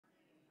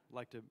I'd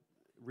like to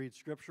read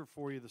scripture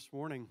for you this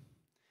morning.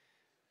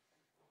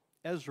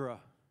 Ezra,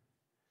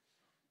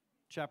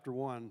 chapter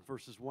 1,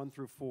 verses 1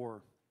 through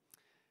 4,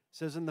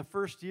 says, "In the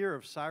first year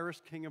of Cyrus,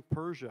 king of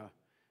Persia,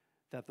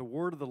 that the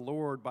word of the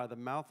Lord by the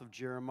mouth of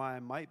Jeremiah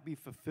might be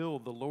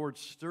fulfilled, the Lord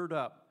stirred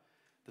up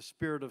the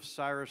spirit of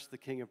Cyrus, the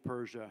king of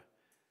Persia,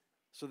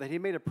 so that he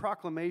made a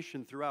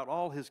proclamation throughout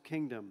all his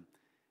kingdom,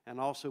 and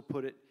also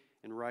put it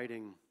in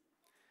writing.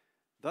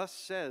 Thus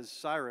says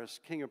Cyrus,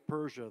 king of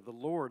Persia, the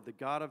Lord, the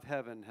God of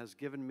heaven, has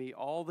given me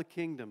all the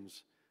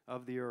kingdoms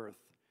of the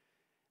earth,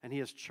 and he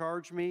has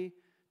charged me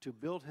to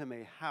build him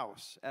a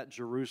house at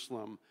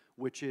Jerusalem,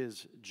 which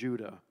is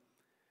Judah.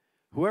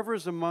 Whoever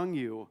is among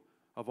you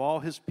of all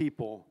his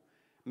people,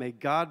 may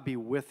God be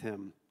with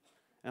him,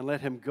 and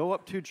let him go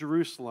up to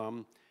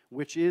Jerusalem,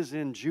 which is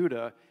in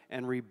Judah,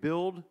 and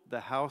rebuild the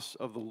house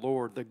of the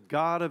Lord, the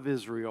God of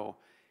Israel.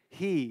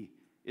 He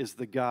is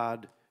the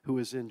God who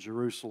is in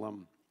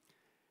Jerusalem.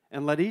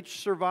 And let each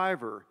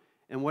survivor,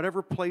 in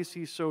whatever place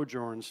he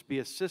sojourns, be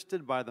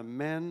assisted by the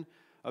men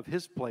of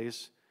his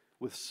place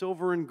with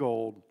silver and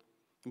gold,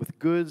 with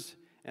goods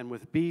and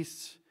with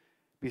beasts,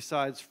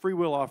 besides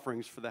freewill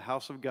offerings for the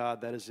house of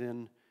God that is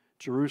in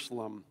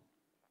Jerusalem."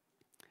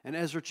 And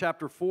Ezra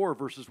chapter 4,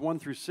 verses 1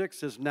 through 6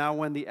 says, "Now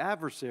when the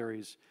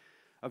adversaries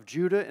of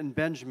Judah and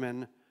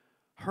Benjamin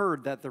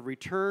heard that the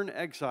returned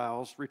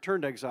exiles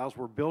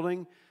were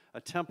building a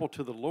temple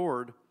to the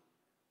Lord,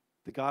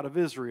 the God of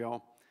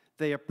Israel,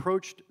 they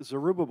approached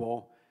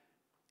Zerubbabel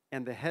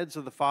and the heads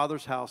of the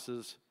fathers'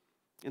 houses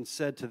and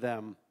said to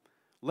them,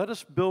 'Let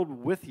us build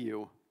with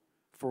you,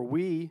 for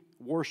we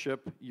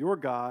worship your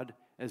God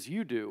as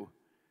you do,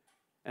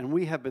 and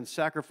we have been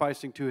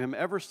sacrificing to him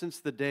ever since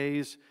the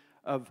days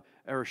of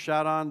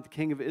Esarhaddon,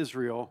 king of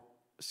Assyria,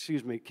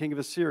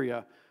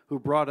 who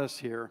brought us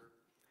here.'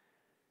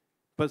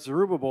 But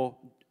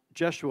Zerubbabel,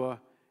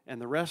 Jeshua, and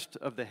the rest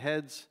of the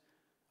heads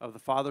of the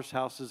fathers'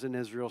 houses in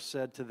Israel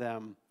said to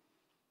them,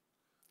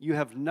 'You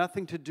have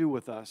nothing to do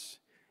with us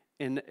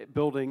in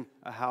building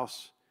a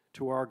house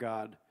to our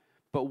God,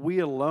 but we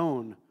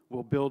alone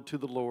will build to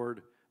the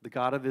Lord, the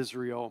God of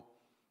Israel,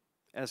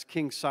 as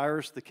King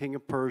Cyrus, the king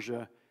of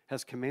Persia,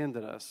 has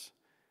commanded us.'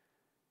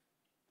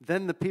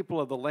 Then the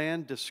people of the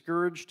land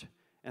discouraged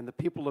and the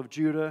people of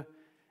Judah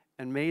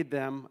and made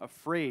them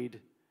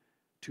afraid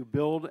to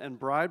build, and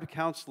bribed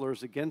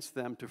counselors against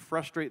them to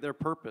frustrate their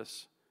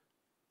purpose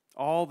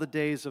all the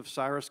days of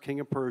Cyrus, king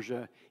of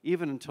Persia,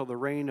 even until the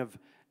reign of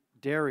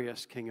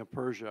Darius, king of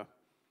Persia.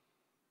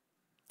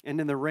 And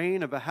in the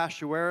reign of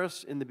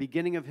Ahasuerus, in the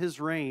beginning of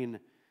his reign,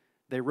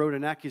 they wrote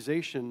an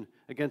accusation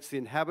against the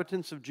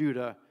inhabitants of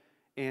Judah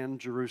and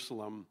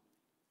Jerusalem."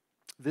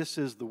 This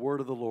is the word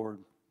of the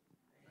Lord.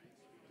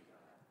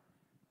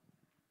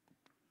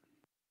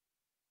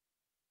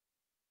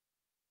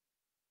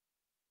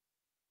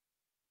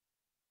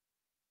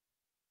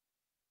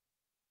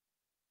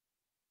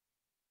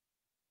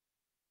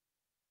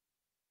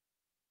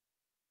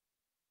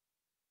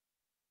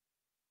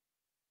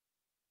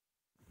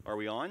 Are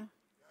we on?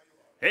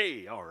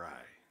 Hey, all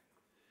right.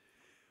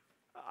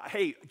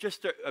 Hey,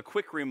 just a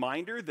quick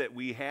reminder that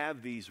we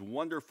have these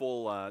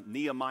wonderful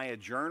Nehemiah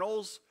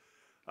journals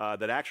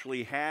that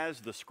actually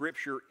has the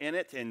scripture in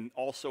it, and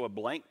also a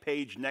blank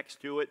page next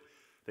to it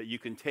that you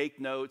can take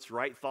notes,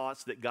 write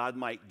thoughts that God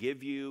might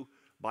give you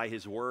by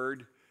his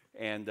word.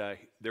 And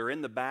they're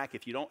in the back.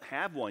 If you don't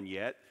have one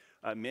yet,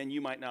 men,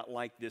 you might not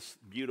like this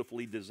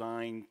beautifully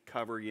designed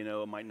cover,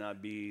 it might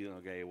not be,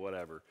 okay,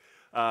 whatever.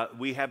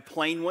 We have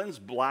plain ones,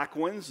 black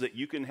ones that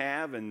you can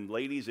have, and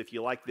ladies, if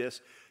you like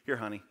this, here,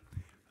 honey,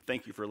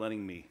 thank you for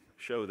letting me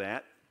show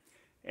that.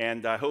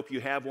 And I hope you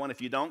have one.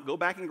 If you don't, go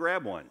back and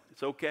grab one.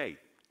 It's okay.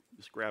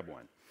 Just grab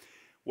one.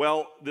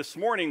 Well, this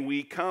morning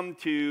we come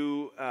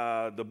to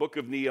the book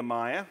of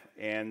Nehemiah,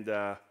 and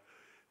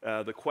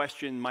the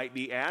question might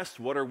be asked,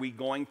 what are we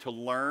going to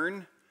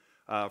learn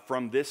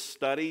from this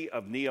study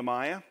of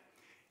Nehemiah?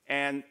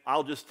 And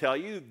I'll just tell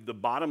you, the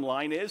bottom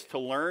line is to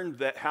learn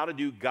how to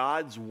do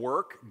God's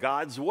work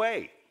God's way.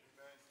 Amen.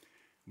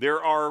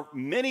 There are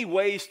many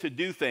ways to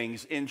do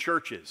things in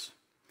churches,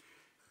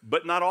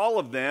 but not all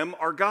of them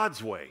are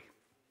God's way.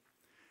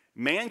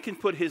 Man can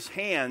put his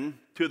hand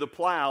to the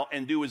plow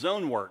and do his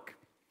own work.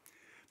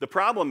 The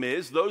problem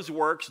is those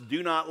works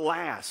do not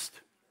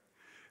last.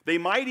 They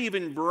might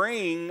even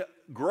bring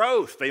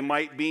growth. They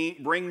might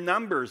bring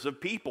numbers of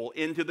people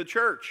into the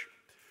church.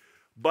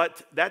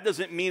 But that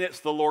doesn't mean it's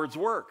the Lord's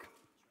work.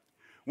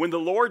 When the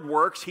Lord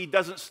works, he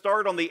doesn't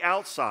start on the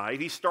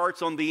outside, he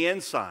starts on the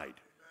inside.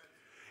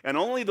 And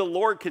only the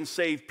Lord can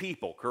save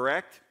people,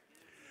 correct?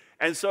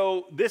 And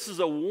so this is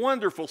a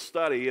wonderful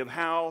study of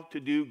how to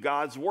do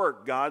God's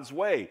work, God's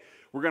way.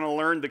 We're going to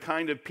learn the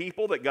kind of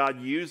people that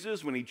God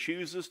uses when he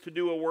chooses to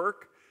do a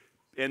work.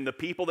 And the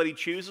people that he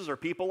chooses are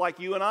people like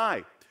you and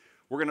I.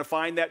 We're going to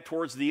find that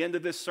towards the end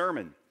of this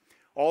sermon.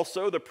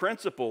 Also, the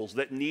principles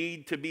that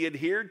need to be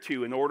adhered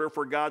to in order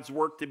for God's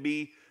work to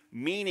be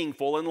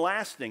meaningful and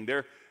lasting.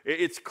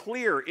 It's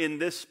clear in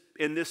this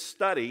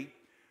study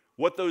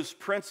what those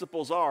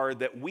principles are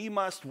that we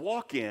must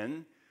walk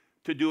in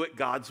to do it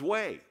God's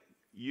way.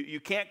 You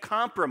can't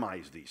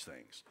compromise these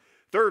things.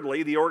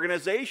 Thirdly, the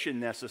organization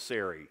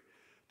necessary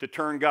to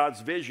turn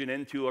God's vision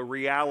into a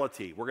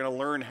reality. We're going to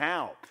learn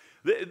how.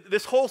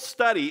 This whole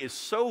study is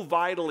so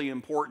vitally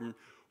important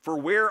for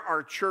where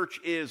our church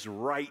is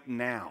right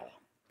now,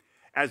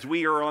 as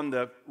we are on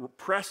the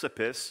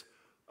precipice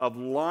of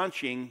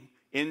launching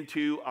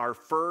into our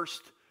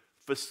first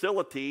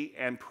facility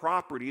and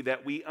property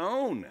that we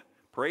own.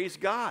 Praise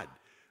God.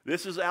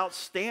 This is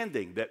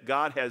outstanding that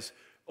God has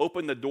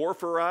opened the door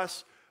for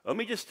us. Let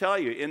me just tell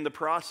you, in the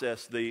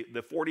process,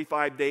 the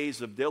 45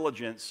 days of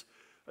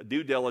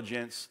due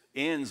diligence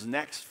ends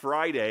next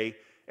Friday,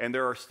 and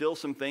there are still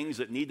some things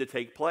that need to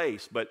take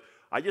place. But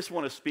I just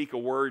want to speak a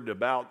word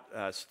about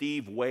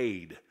Steve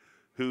Wade,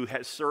 who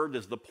has served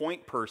as the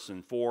point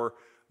person for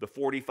the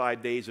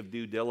 45 days of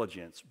due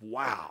diligence.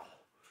 Wow,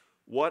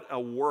 what a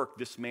work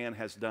this man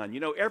has done. You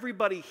know,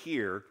 everybody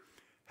here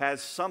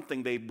has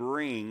something they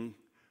bring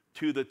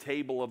to the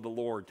table of the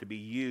Lord to be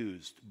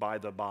used by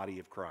the body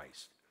of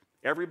Christ.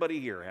 Everybody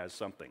here has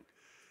something.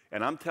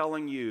 And I'm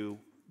telling you,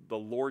 the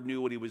Lord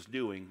knew what he was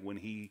doing when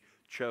he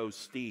chose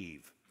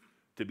Steve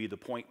to be the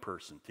point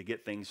person, to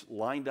get things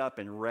lined up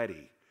and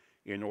ready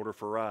in order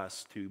for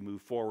us to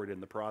move forward in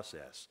the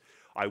process.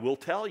 I will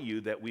tell you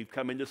that we've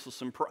come into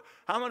some...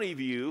 How many of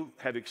you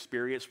have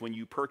experienced when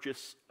you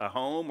purchase a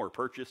home or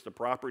purchased a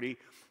property,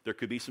 there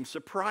could be some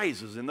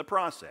surprises in the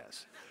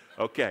process?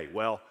 Okay,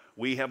 well,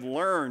 we have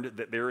learned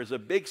that there is a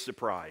big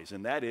surprise,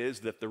 and that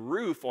is that the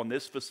roof on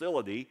this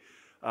facility,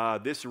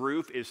 this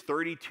roof is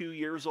 32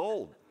 years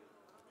old.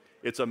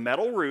 It's a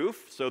metal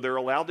roof, so they're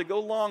allowed to go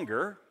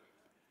longer.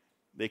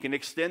 They can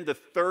extend to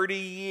 30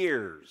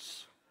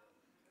 years.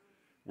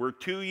 We're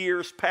 2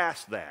 years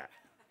past that.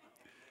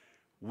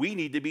 We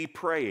need to be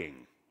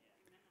praying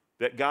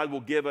that God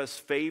will give us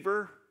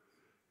favor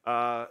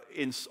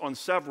on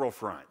several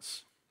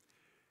fronts,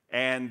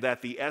 and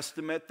that the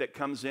estimate that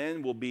comes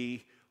in will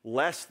be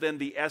less than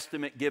the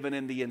estimate given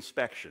in the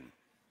inspection.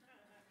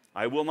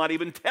 I will not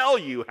even tell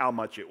you how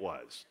much it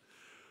was.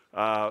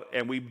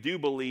 And we do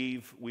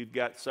believe we've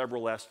got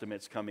several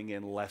estimates coming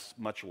in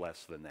much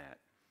less than that.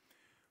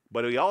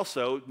 But we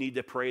also need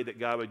to pray that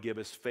God would give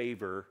us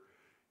favor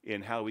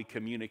in how we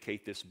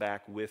communicate this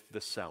back with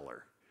the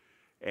seller.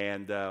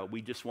 And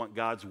we just want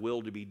God's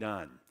will to be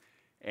done.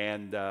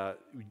 And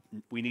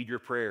we need your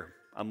prayer.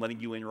 I'm letting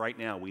you in right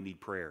now. We need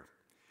prayer.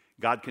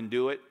 God can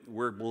do it.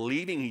 We're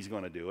believing he's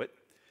going to do it.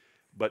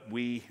 But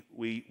we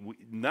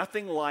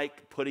nothing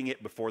like putting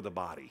it before the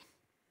body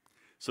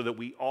so that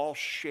we all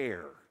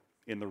share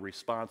in the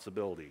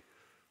responsibility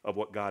of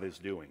what God is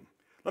doing.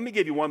 Let me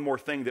give you one more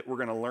thing that we're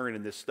going to learn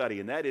in this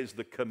study, and that is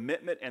the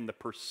commitment and the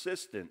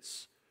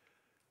persistence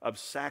of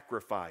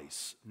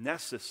sacrifice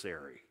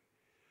necessary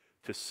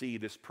to see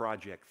this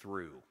project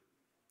through.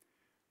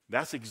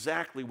 That's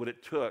exactly what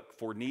it took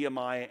for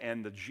Nehemiah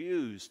and the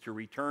Jews to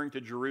return to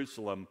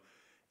Jerusalem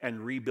and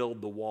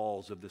rebuild the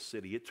walls of the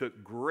city. It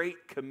took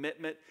great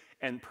commitment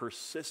and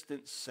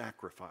persistent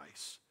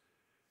sacrifice.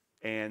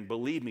 And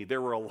believe me,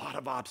 there were a lot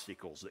of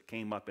obstacles that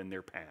came up in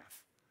their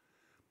path,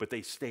 but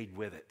they stayed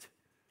with it,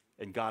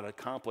 and God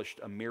accomplished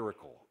a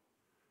miracle.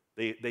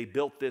 They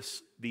built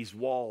these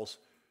walls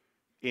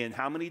in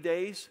how many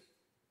days?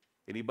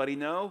 Anybody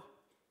know?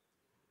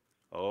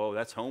 Oh,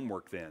 that's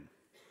homework then.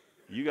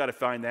 You got to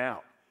find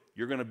out.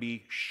 You're going to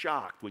be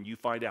shocked when you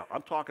find out.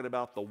 I'm talking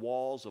about the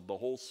walls of the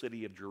whole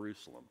city of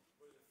Jerusalem.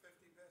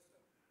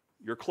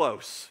 You're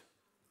close.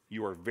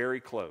 You are very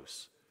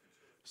close.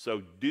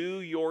 So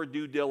do your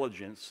due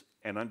diligence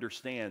and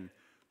understand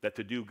that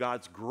to do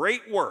God's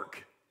great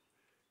work,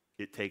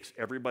 it takes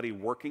everybody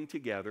working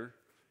together,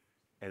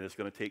 and it's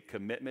going to take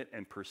commitment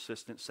and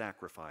persistent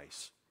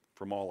sacrifice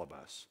from all of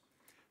us.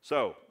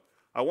 So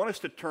I want us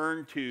to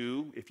turn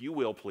to, if you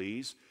will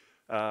please,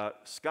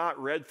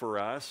 Scott read for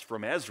us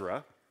from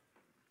Ezra.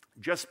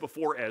 Just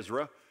before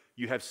Ezra,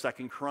 you have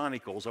 2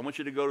 Chronicles. I want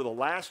you to go to the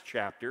last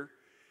chapter.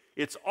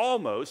 It's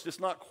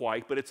not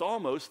quite, but it's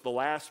almost the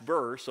last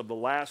verse of the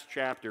last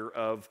chapter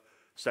of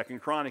 2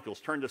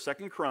 Chronicles. Turn to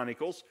 2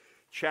 Chronicles,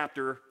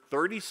 chapter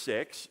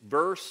 36,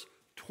 verse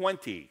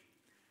 20.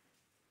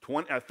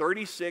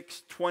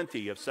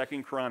 36:20 of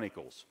 2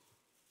 Chronicles.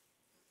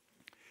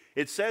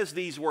 It says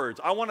these words.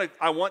 I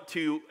want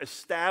to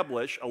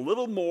establish a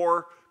little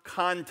more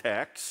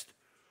context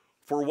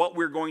for what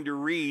we're going to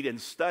read and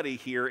study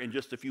here in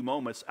just a few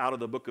moments out of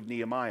the book of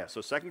Nehemiah.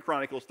 So 2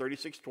 Chronicles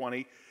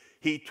 36:20,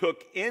 he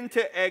took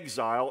into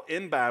exile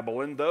in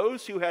Babylon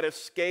those who had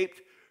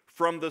escaped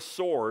from the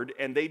sword,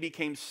 and they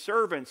became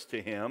servants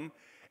to him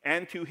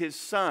and to his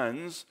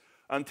sons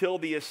until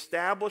the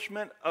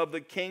establishment of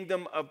the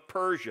kingdom of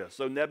Persia.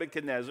 So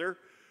Nebuchadnezzar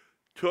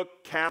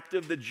took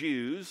captive the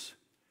Jews,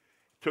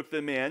 took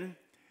them in,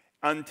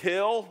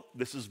 until,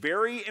 this is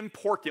very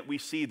important, we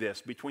see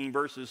this between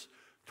verses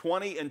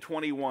 20 and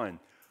 21,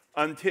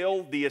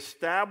 until the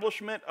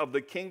establishment of the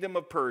kingdom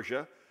of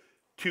Persia,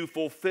 to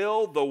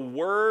fulfill the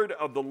word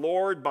of the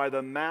Lord by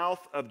the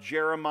mouth of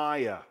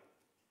Jeremiah,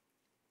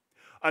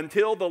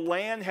 until the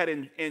land had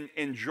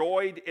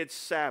enjoyed its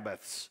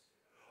Sabbaths.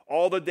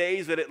 All the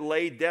days that it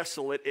lay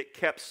desolate, it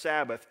kept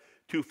Sabbath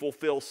to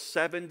fulfill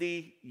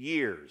 70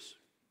 years.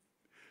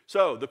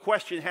 So the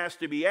question has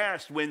to be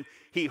asked, when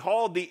he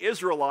hauled the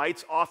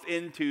Israelites off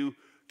into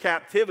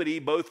captivity,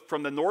 both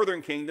from the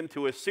northern kingdom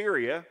to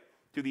Assyria,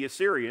 to the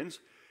Assyrians,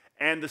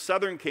 and the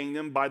southern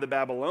kingdom by the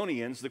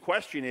Babylonians, the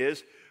question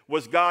is,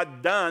 was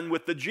God done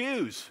with the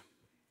Jews?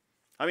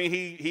 I mean,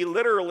 he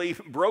literally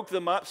broke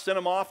them up, sent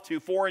them off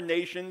to foreign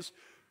nations,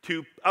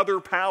 to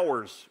other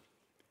powers.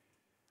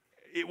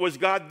 Was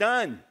God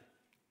done?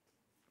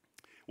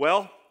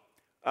 Well,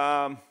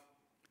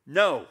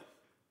 no.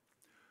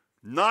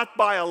 Not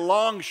by a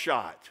long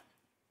shot.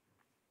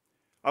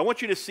 I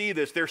want you to see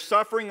this. Their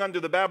suffering under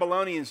the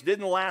Babylonians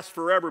didn't last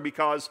forever,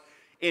 because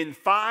in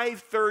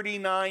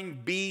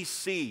 539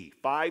 BC,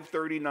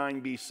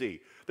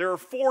 there are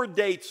 4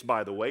 dates,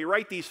 by the way.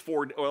 Write these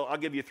 4, well, I'll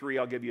give you 3,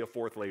 I'll give you a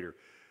 4th later.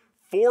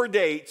 4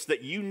 dates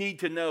that you need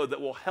to know that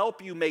will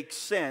help you make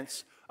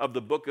sense of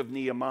the book of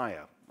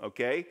Nehemiah,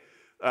 okay?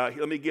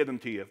 Let me give them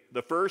to you.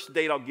 The first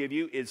date I'll give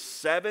you is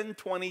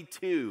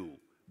 722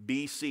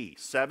 BC.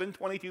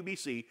 722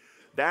 BC.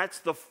 That's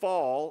the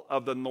fall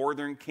of the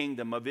northern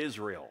kingdom of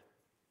Israel.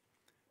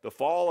 The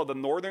fall of the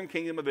northern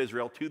kingdom of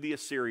Israel to the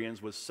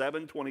Assyrians was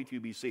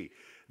 722 BC.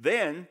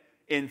 Then,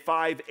 in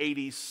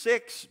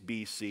 586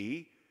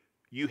 BC,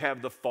 you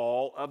have the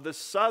fall of the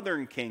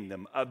southern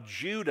kingdom of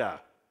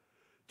Judah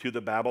to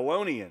the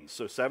Babylonians.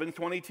 So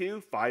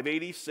 722,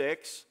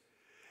 586,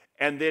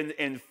 and then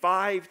in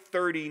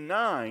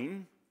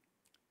 539,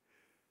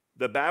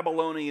 the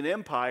Babylonian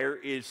Empire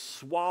is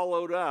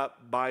swallowed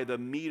up by the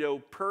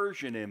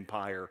Medo-Persian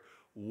Empire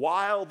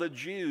while the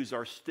Jews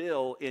are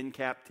still in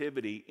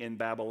captivity in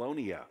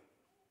Babylonia.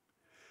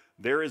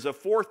 There is a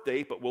 4th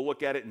date, but we'll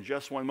look at it in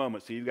just one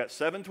moment. So you've got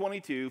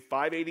 722,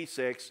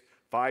 586,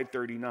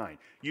 539.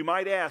 You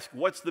might ask,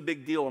 what's the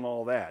big deal in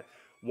all that?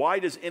 Why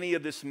does any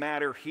of this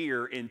matter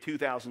here in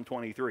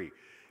 2023?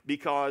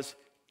 Because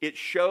it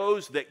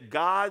shows that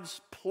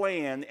God's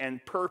plan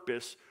and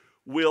purpose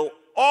will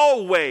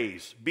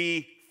always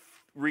be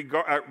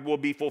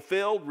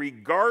fulfilled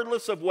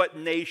regardless of what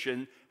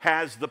nation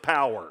has the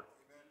power.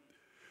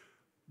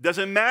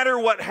 Doesn't matter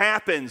what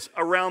happens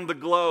around the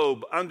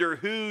globe, under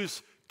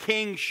whose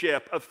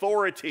kingship,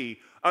 authority,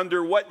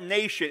 under what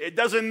nation. It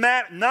doesn't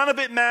matter. None of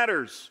it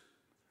matters.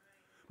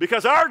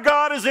 Because our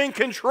God is in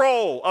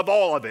control of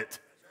all of it.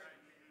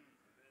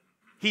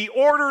 He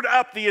ordered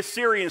up the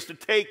Assyrians to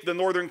take the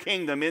northern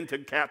kingdom into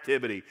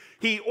captivity.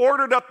 He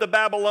ordered up the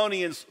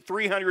Babylonians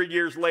 300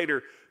 years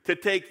later to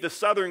take the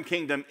southern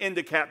kingdom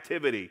into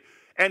captivity.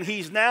 And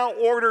he's now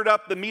ordered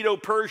up the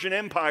Medo-Persian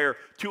Empire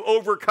to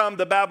overcome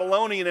the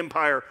Babylonian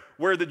Empire,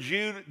 where the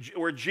Jews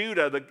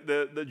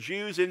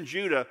in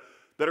Judah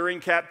that are in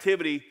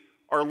captivity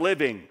are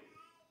living.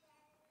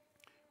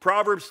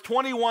 Proverbs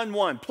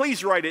 21:1.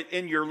 Please write it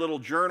in your little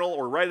journal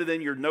or write it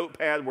in your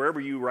notepad, wherever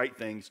you write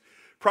things.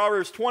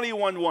 Proverbs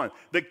 21:1.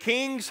 The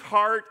king's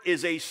heart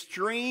is a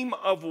stream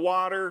of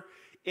water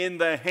in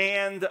the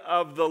hand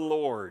of the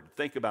Lord.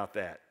 Think about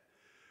that.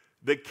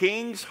 The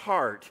king's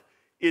heart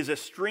is a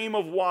stream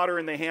of water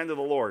in the hand of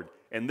the Lord.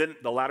 And then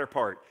the latter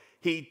part.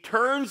 He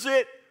turns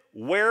it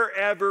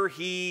wherever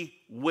he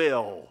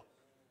will.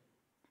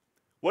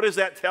 What does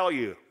that tell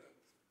you?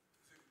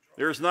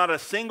 There's not a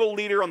single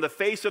leader on the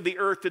face of the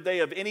earth today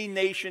of any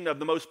nation, of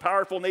the most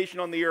powerful nation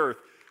on the earth,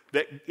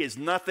 that is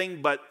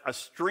nothing but a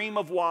stream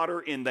of water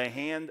in the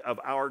hand of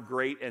our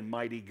great and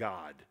mighty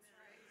God.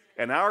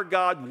 And our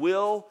God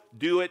will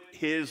do it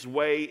his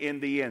way in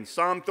the end.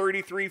 Psalm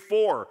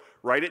 33:4.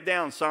 Write it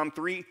down. Psalm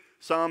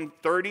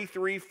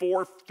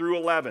 33:4 through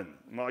 11.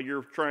 While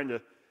you're trying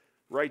to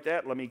write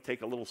that, let me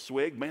take a little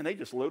swig. Man, they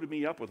just loaded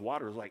me up with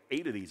water. There's like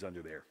 8 of these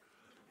under there.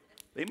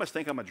 They must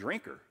think I'm a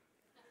drinker.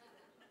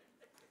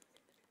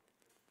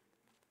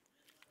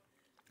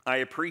 I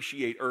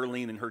appreciate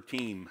Earlene and her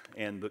team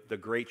and the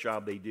great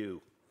job they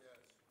do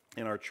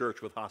in our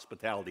church with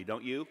hospitality.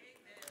 Don't you?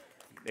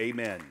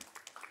 Amen.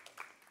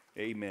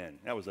 Amen.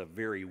 That was a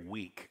very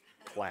weak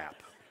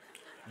clap.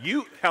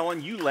 You,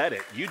 Helen, you led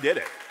it. You did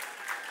it.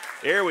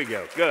 There we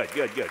go. Good,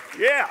 good, good.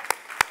 Yeah.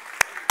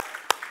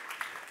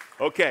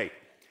 Okay,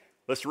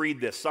 let's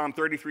read this. Psalm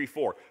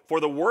 33:4. For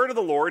the word of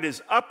the Lord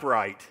is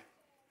upright,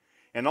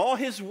 and all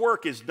his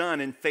work is done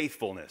in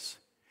faithfulness.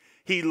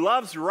 He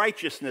loves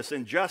righteousness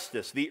and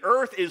justice. The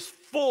earth is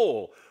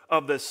full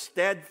of the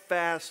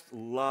steadfast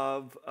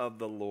love of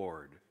the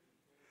Lord.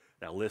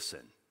 Now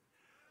listen.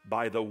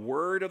 By the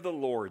word of the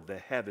Lord the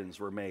heavens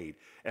were made,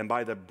 and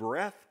by the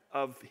breath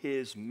of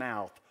his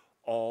mouth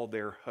all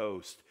their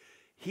host.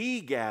 He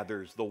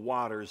gathers the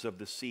waters of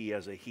the sea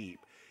as a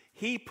heap.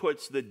 He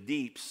puts the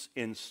deeps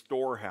in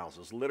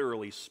storehouses,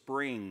 literally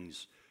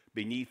springs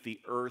beneath the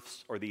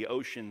earth's or the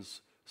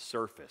ocean's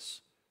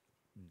surface.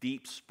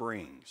 Deep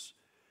springs.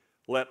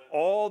 Let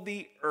all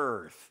the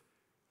earth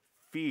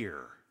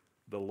fear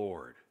the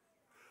Lord.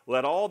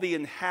 Let all the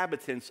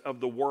inhabitants of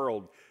the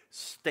world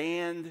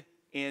stand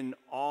in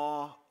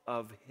awe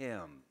of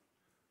him.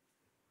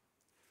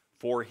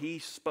 For he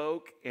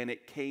spoke and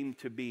it came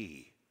to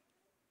be.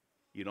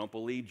 You don't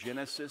believe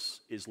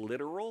Genesis is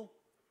literal?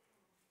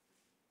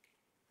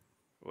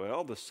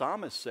 Well, the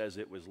psalmist says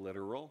it was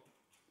literal.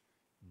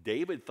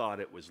 David thought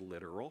it was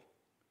literal.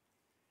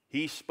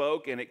 He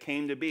spoke and it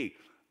came to be.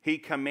 He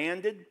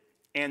commanded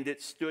and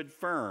it stood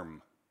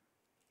firm.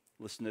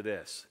 Listen to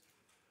this.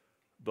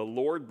 The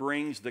Lord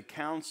brings the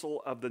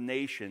counsel of the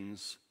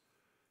nations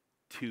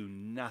to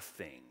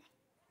nothing.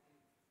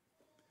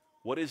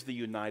 What is the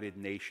United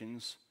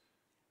Nations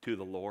to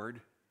the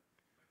Lord?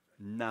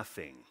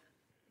 Nothing.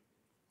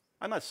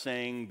 I'm not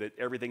saying that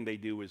everything they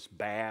do is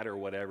bad or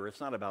whatever.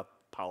 It's not about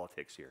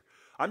politics here.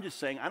 I'm just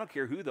saying I don't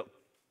care who the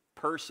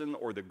person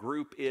or the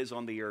group is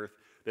on the earth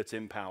that's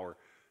in power.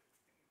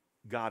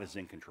 God is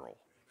in control.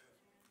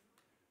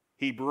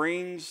 He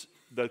brings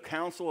the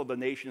counsel of the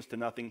nations to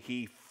nothing.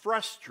 He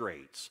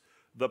frustrates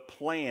the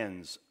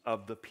plans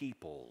of the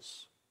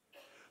peoples.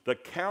 The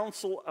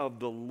counsel of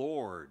the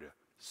Lord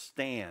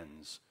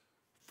stands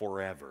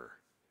forever.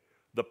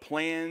 The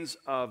plans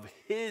of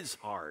his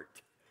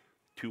heart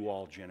to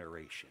all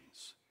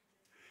generations.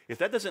 If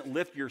that doesn't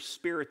lift your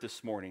spirit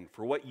this morning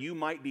for what you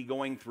might be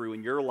going through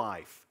in your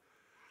life,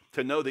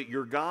 to know that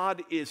your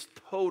God is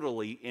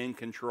totally in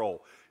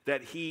control,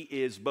 that he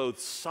is both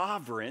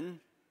sovereign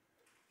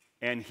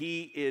and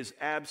he is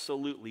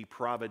absolutely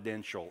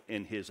providential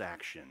in his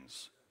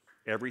actions.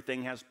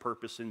 Everything has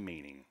purpose and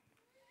meaning.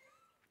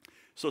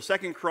 So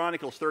 2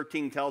 Chronicles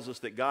 13 tells us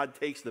that God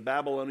takes the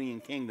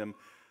Babylonian kingdom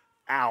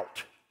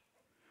out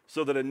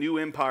so that a new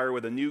empire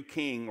with a new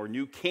king or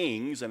new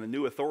kings and a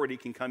new authority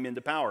can come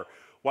into power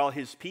while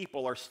his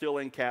people are still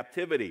in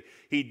captivity.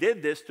 He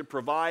did this to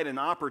provide an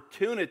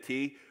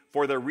opportunity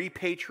for the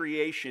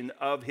repatriation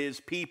of his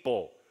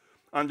people.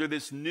 Under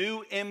this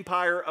new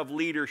empire of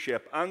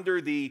leadership, under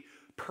the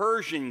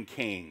Persian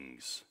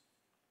kings,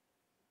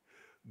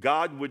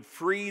 God would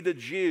free the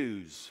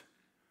Jews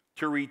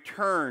to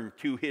return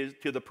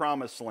to the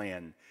promised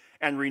land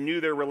and renew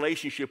their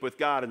relationship with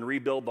God and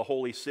rebuild the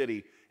holy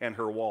city and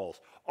her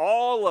walls.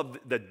 All of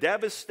the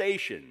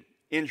devastation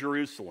in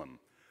Jerusalem,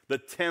 the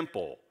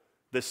temple,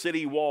 the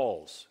city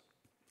walls,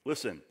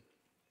 listen,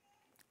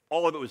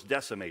 all of it was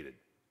decimated.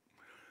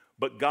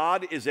 But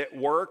God is at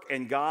work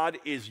and God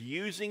is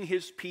using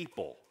his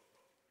people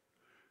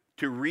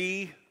to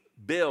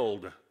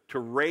rebuild, to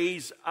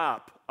raise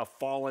up a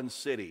fallen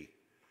city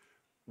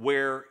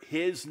where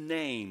his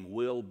name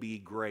will be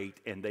great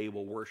and they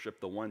will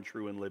worship the one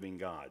true and living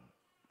God.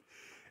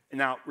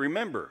 Now,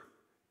 remember,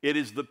 it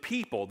is the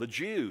people, the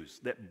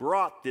Jews, that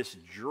brought this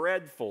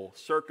dreadful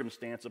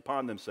circumstance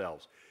upon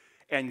themselves.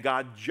 And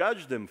God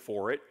judged them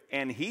for it,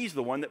 and he's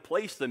the one that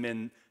placed them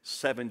in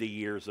 70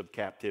 years of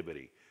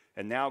captivity.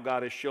 And now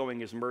God is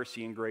showing his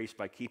mercy and grace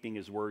by keeping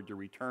his word to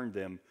return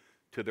them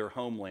to their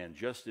homeland,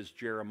 just as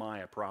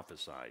Jeremiah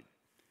prophesied.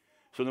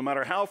 So no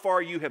matter how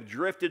far you have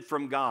drifted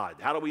from God,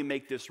 how do we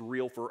make this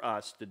real for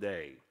us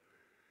today?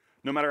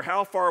 No matter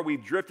how far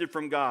we've drifted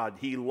from God,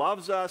 he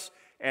loves us,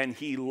 and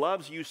he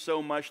loves you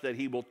so much that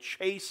he will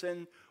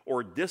chasten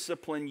or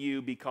discipline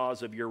you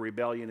because of your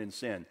rebellion and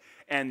sin.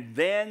 And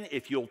then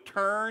if you'll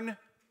turn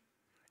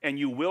and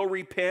you will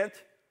repent,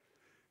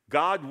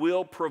 God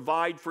will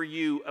provide for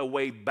you a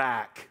way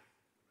back.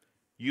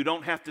 You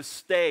don't have to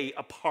stay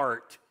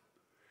apart.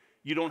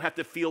 You don't have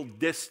to feel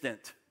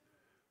distant.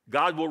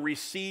 God will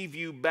receive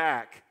you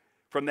back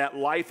from that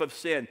life of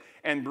sin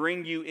and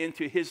bring you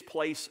into his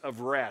place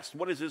of rest.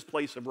 What is his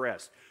place of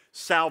rest?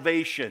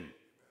 Salvation.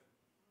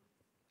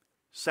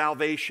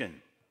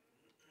 Salvation.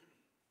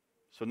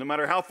 So no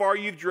matter how far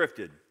you've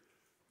drifted,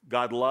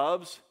 God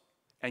loves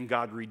and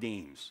God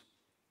redeems.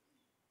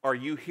 Are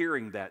you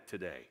hearing that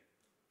today?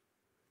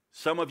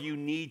 Some of you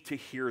need to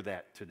hear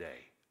that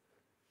today.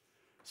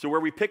 So where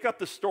we pick up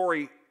the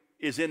story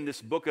is in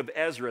this book of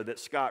Ezra that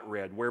Scott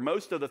read, where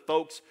most of the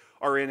folks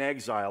are in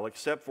exile,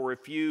 except for a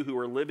few who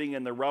are living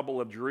in the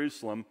rubble of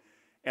Jerusalem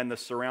and the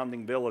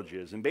surrounding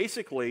villages. And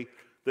basically,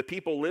 the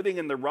people living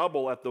in the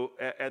rubble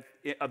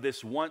of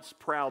this once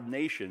proud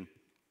nation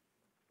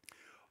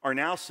are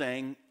now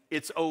saying,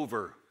 it's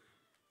over.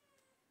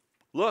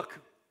 Look,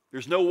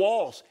 there's no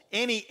walls.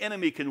 Any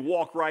enemy can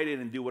walk right in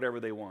and do whatever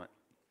they want.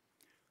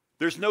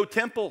 There's no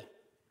temple.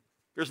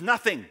 There's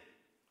nothing.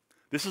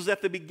 This is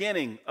at the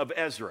beginning of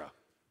Ezra,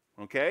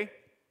 okay?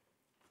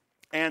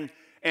 And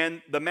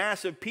the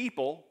massive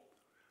people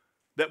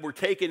that were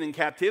taken in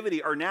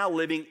captivity are now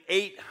living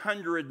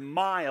 800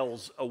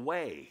 miles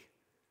away.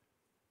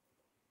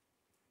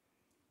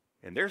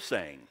 And they're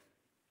saying,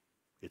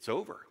 it's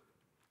over.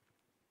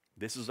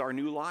 This is our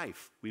new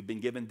life. We've been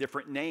given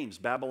different names,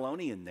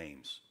 Babylonian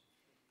names,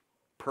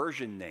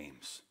 Persian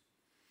names.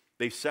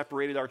 They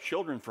separated our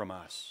children from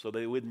us so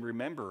they wouldn't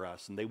remember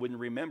us and they wouldn't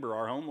remember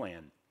our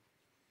homeland.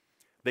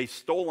 They've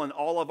stolen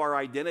all of our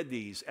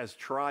identities as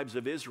tribes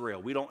of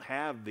Israel. We don't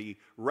have the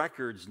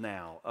records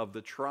now of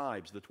the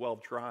tribes, the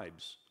 12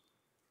 tribes.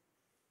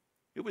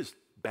 It was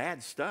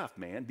bad stuff,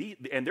 man.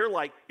 And they're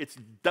like, it's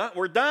done.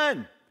 We're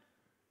done.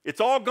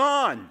 It's all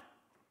gone.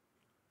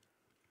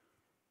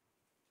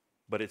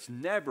 But it's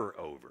never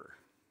over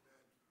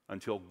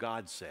until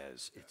God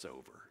says it's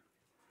over.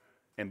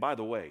 And by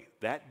the way,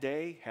 that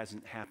day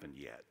hasn't happened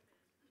yet.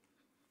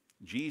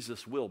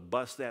 Jesus will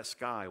bust that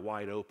sky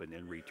wide open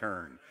and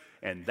return.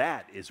 And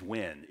that is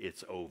when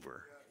it's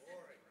over.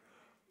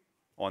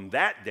 On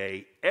that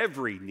day,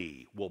 every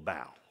knee will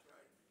bow.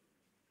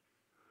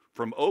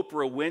 From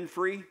Oprah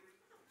Winfrey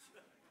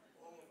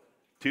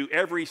to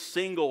every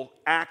single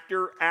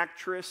actor,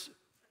 actress,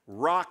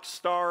 rock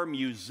star,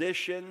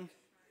 musician,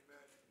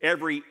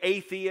 every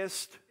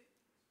atheist,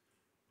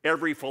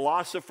 every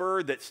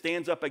philosopher that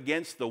stands up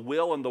against the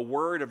will and the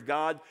word of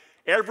God,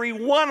 every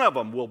one of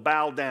them will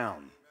bow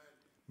down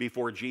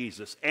before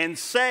Jesus and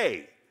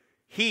say,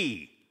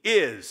 He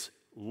is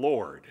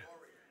Lord,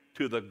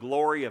 to the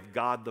glory of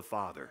God the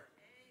Father.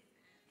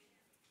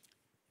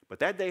 But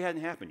that day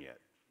hadn't happened yet.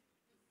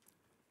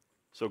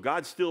 So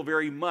God's still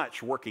very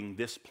much working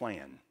this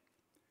plan.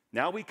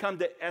 Now we come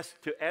to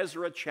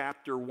Ezra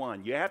chapter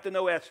 1. You have to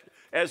know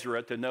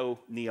Ezra to know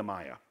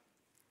Nehemiah.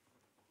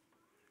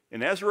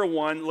 In Ezra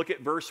 1, look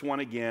at verse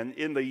 1 again.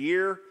 In the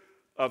year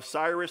of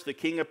Cyrus the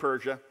king of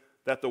Persia,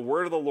 that the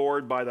word of the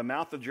Lord by the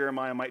mouth of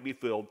Jeremiah might be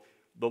filled,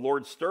 the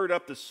Lord stirred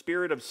up the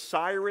spirit of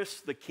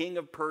Cyrus the king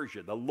of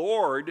Persia. The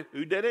Lord,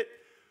 who did it?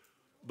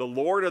 The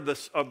Lord of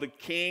the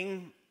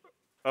king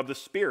of the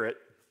spirit,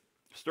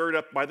 stirred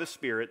up by the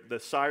spirit, the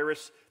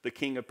Cyrus the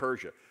king of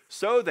Persia,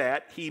 so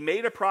that he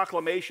made a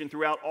proclamation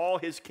throughout all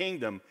his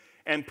kingdom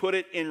and put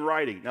it in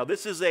writing. Now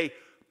this is a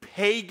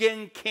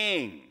pagan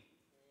king.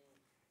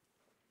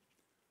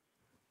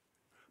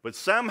 But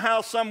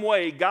somehow, some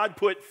way, God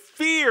put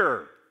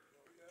fear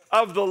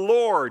of the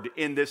Lord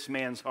in this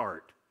man's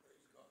heart.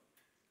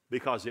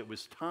 Because it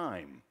was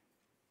time.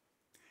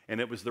 And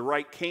it was the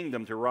right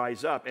kingdom to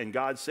rise up. And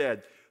God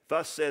said,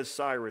 thus says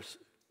Cyrus,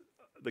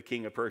 the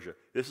king of Persia.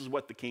 This is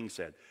what the king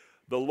said.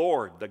 The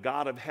Lord, the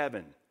God of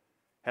heaven,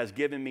 has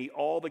given me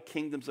all the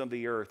kingdoms of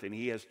the earth, and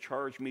he has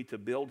charged me to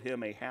build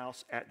him a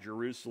house at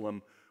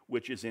Jerusalem,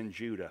 which is in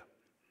Judah.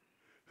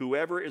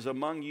 Whoever is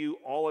among you,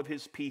 all of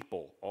his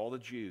people, all the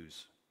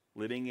Jews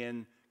living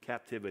in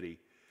captivity,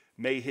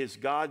 may his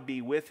God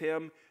be with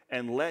him,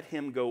 and let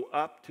him go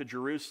up to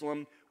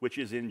Jerusalem, which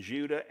is in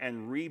Judah,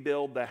 and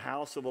rebuild the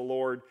house of the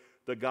Lord,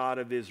 the God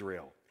of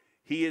Israel.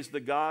 He is the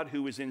God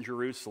who is in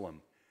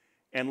Jerusalem.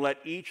 And let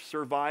each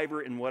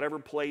survivor in whatever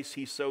place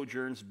he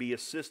sojourns be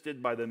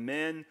assisted by the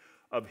men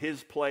of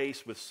his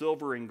place with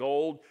silver and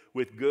gold,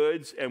 with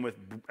goods and with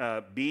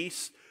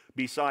beasts,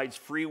 besides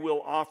free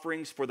will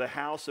offerings for the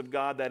house of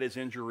God that is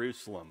in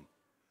Jerusalem.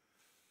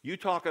 You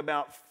talk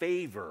about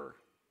favor.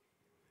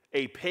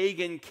 A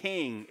pagan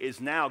king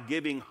is now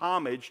giving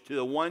homage to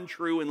the one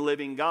true and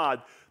living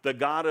God, the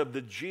God of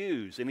the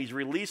Jews, and he's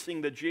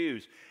releasing the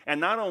Jews. And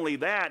not only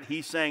that,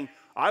 he's saying,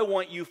 I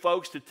want you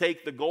folks to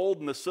take the gold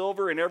and the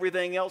silver and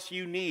everything else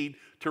you need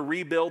to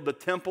rebuild the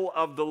temple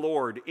of the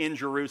Lord in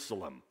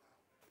Jerusalem.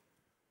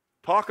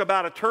 Talk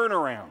about a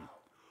turnaround.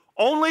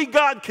 Only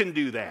God can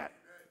do that.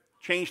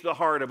 Change the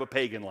heart of a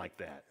pagan like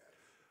that.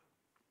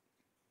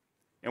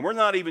 And we're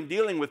not even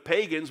dealing with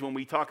pagans when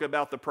we talk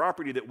about the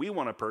property that we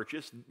want to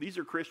purchase. These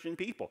are Christian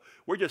people.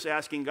 We're just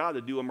asking God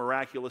to do a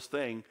miraculous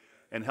thing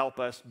and help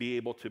us be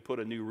able to put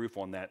a new roof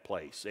on that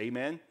place.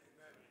 Amen? Amen.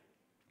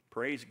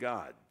 Praise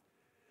God.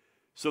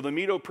 So the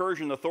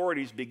Medo-Persian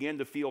authorities began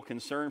to feel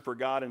concern for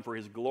God and for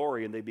his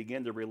glory, and they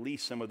began to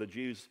release some of the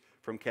Jews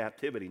from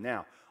captivity.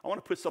 Now, I want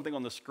to put something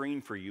on the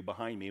screen for you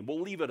behind me, and we'll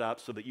leave it up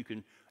so that you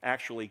can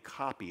actually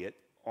copy it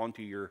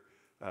onto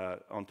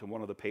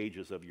one of the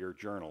pages of your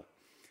journal.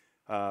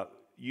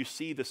 You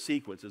see the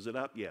sequence. Is it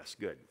up? Yes,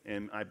 good.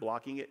 Am I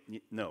blocking it?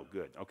 No,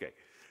 good. Okay.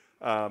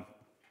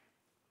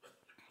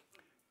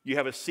 You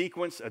have a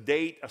sequence, a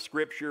date, a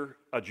scripture,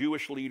 a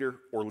Jewish leader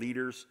or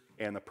leaders,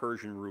 and a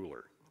Persian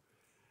ruler.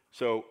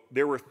 So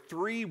there were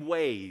 3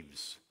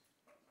 waves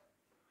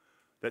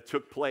that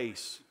took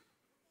place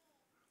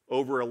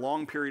over a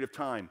long period of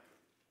time.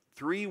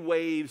 3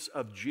 waves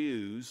of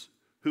Jews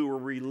who were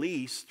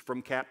released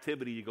from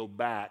captivity to go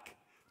back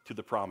to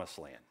the promised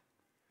land.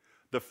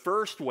 The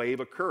first wave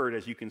occurred,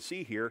 as you can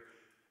see here,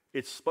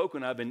 it's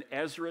spoken of in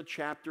Ezra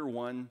chapter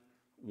 1,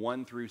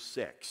 1 through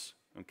 6.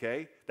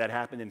 Okay? That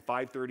happened in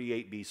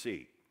 538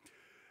 BC.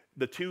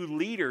 The 2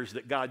 leaders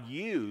that God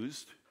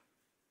used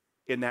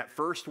in that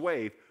first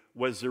wave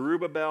was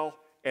Zerubbabel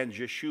and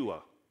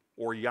Jeshua,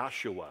 or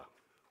Yahshua,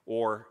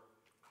 or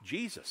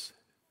Jesus.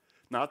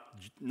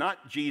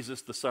 Not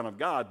Jesus, the Son of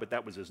God, but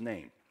that was his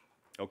name.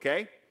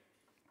 Okay?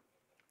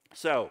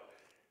 So,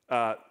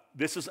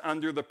 this is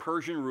under the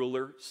Persian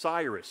ruler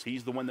Cyrus.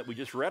 He's the one that we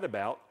just read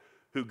about,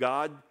 who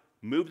God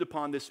moved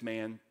upon this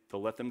man to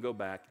let them go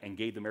back and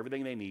gave them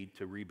everything they need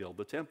to rebuild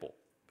the temple.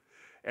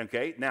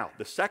 Okay, now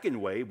the second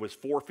wave was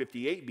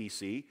 458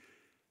 BC.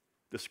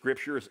 The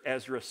scripture is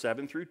Ezra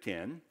 7 through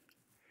 10,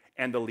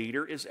 and the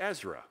leader is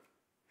Ezra.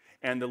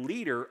 And the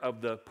leader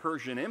of the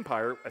Persian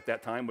Empire at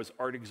that time was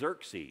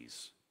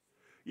Artaxerxes.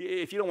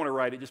 If you don't want to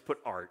write it, just put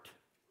Art.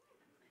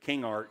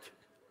 King Art,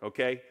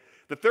 okay?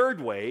 The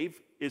third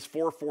wave is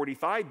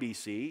 445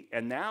 BC,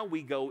 and now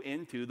we go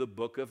into the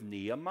book of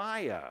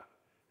Nehemiah.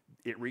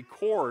 It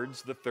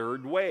records the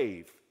third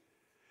wave.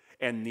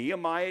 And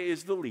Nehemiah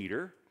is the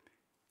leader,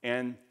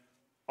 and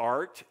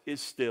Art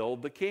is still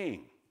the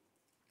king.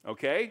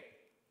 Okay?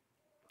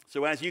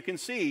 So as you can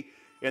see,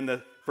 in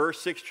the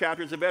first 6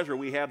 chapters of Ezra,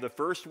 we have the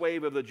first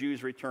wave of the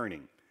Jews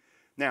returning.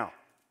 Now,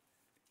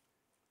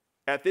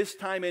 at this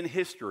time in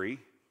history,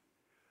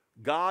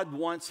 God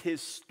wants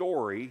his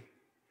story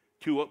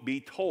to be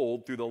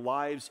told through the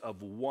lives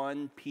of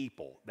one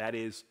people, that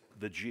is,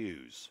 the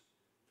Jews.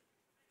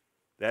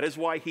 That is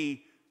why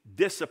he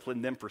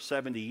disciplined them for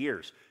 70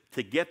 years,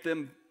 to get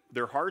them,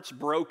 their hearts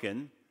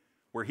broken,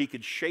 where he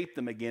could shape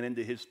them again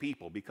into his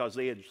people, because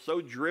they had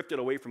so drifted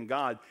away from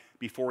God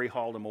before he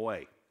hauled them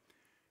away.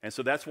 And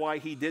so that's why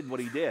he did what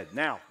he did.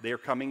 Now, they're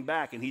coming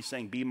back, and he's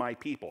saying, be my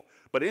people.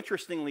 But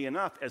interestingly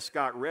enough, as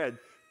Scott read,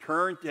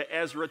 turn to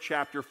Ezra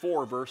chapter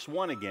 4, verse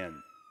 1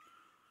 again.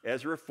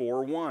 Ezra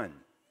 4:1.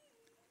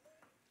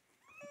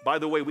 By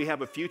the way, we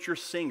have a future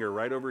singer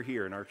right over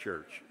here in our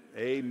church.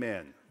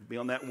 Amen. Be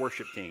on that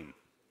worship team.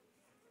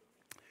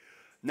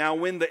 Now,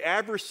 when the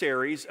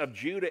adversaries of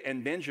Judah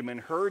and Benjamin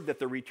heard that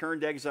the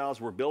returned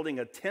exiles were building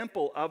a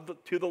temple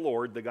to the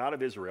Lord, the God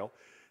of Israel,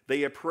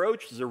 they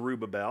approached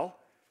Zerubbabel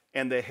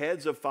and the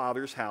heads of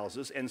fathers'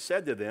 houses and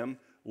said to them,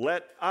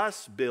 let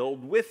us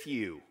build with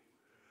you,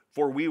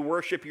 for we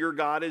worship your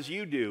God as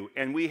you do,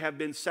 and we have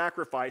been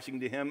sacrificing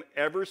to him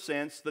ever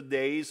since the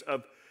days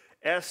of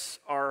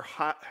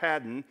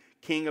Esarhaddon,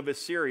 king of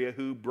Assyria,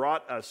 who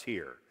brought us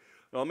here.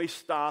 Now, let me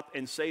stop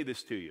and say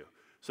this to you.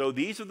 So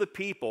these are the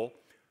people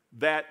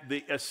that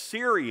the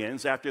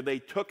Assyrians, after they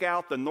took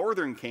out the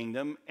northern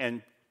kingdom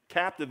and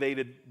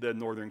captivated the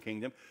northern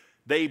kingdom,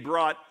 they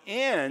brought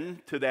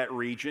in to that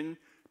region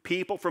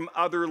people from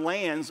other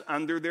lands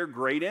under their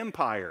great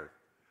empire.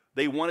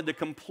 They wanted to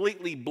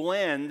completely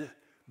blend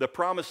the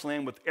promised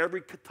land with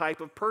every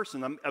type of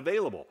person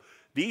available.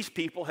 These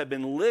people have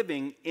been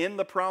living in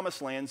the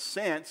promised land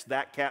since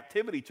that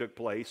captivity took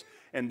place,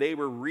 and they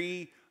were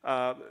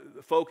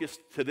refocused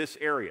to this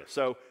area.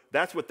 So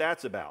that's what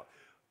that's about.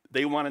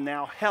 They want to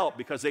now help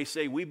because they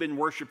say, we've been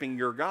worshiping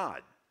your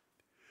God.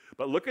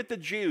 But look at the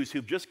Jews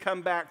who've just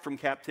come back from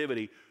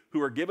captivity,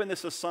 who are given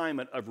this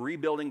assignment of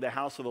rebuilding the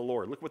house of the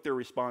Lord. Look what their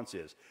response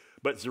is.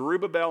 But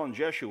Zerubbabel and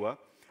Jeshua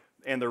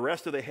and the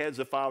rest of the heads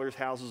of fathers'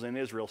 houses in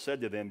Israel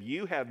said to them,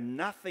 you have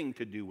nothing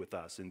to do with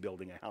us in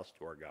building a house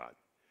to our God,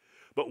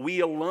 but we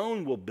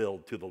alone will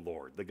build to the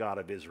Lord, the God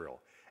of Israel,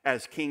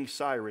 as King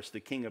Cyrus, the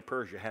king of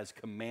Persia, has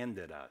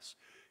commanded us.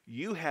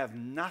 You have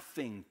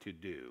nothing to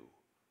do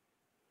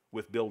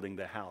with building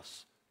the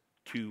house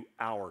to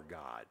our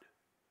God.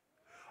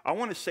 I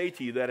want to say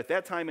to you that at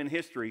that time in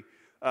history,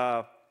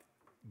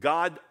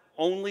 God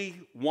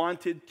only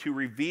wanted to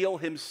reveal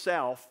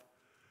himself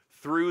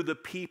through the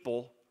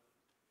people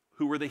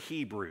who were the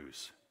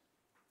Hebrews.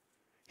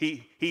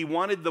 He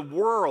wanted the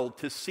world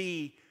to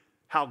see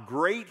how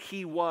great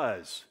he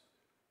was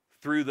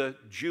through the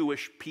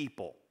Jewish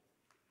people,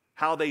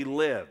 how they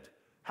lived,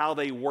 how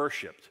they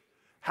worshiped,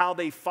 how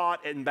they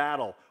fought in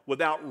battle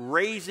without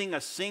raising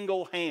a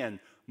single hand,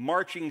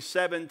 marching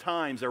 7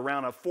 times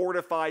around a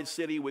fortified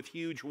city with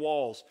huge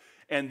walls,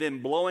 and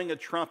then blowing a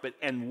trumpet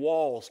and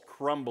walls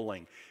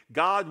crumbling.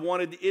 God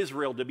wanted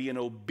Israel to be an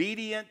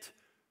obedient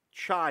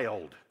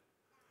child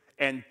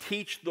and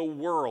teach the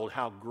world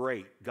how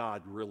great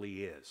God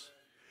really is.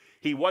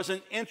 He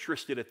wasn't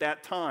interested at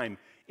that time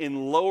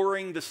in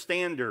lowering the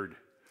standard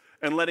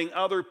and letting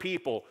other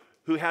people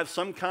who have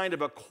some kind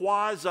of a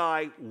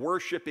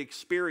quasi-worship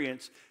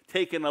experience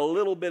taking a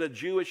little bit of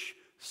Jewish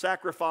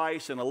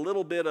sacrifice and a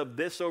little bit of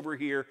this over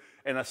here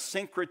and a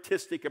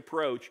syncretistic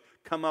approach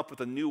come up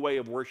with a new way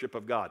of worship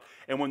of God.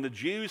 And when the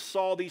Jews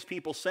saw these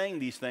people saying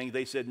these things,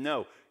 they said,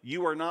 no,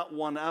 you are not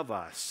one of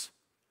us.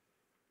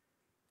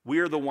 We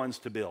are the ones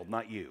to build,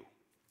 not you.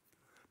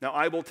 Now,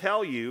 I will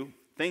tell you,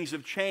 things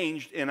have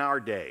changed in our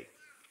day.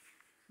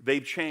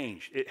 They've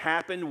changed. It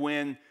happened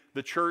when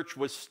the church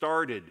was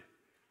started.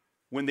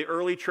 When the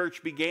early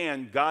church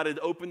began, God had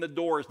opened the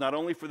doors not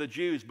only for the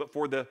Jews, but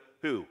for the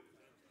who?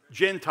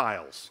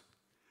 Gentiles.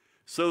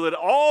 So that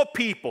all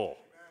people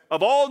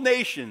of all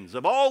nations,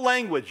 of all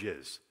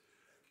languages,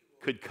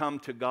 could come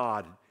to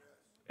God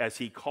as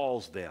he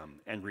calls them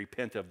and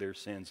repent of their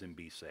sins and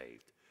be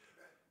saved.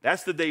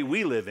 That's the day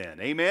we live in.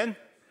 Amen?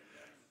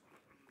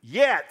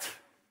 Yet,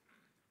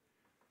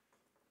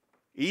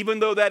 even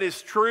though that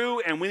is true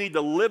and we need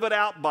to live it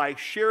out by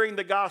sharing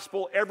the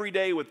gospel every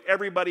day with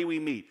everybody we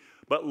meet,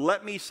 but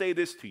let me say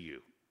this to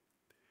you.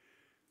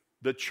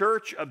 The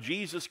church of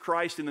Jesus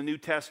Christ in the New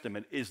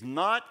Testament is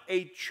not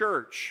a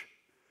church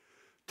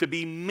to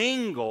be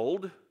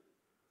mingled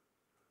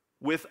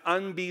with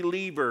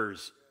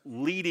unbelievers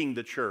leading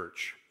the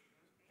church,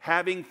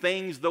 having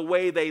things the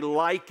way they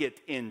like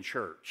it in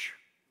church.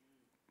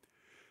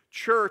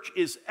 Church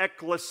is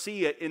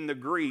ekklesia in the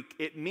Greek.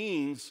 It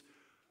means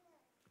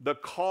the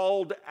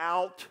called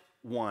out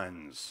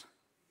ones.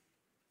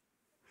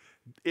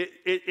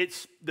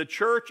 The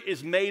church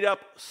is made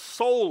up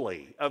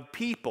solely of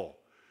people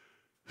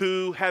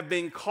who have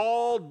been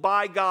called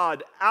by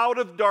God out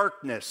of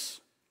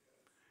darkness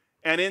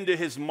and into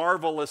his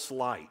marvelous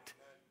light.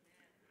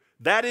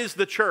 That is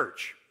the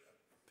church.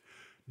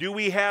 Do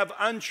we have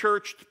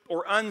unchurched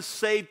or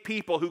unsaved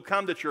people who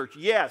come to church?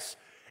 Yes,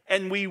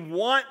 and we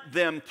want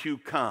them to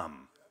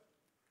come.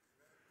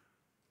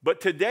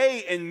 But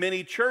today in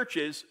many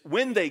churches,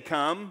 when they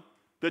come,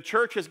 the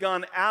church has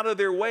gone out of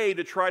their way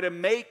to try to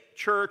make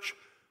church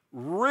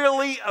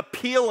really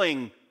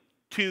appealing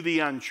to the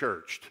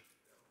unchurched,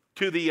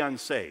 to the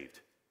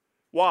unsaved.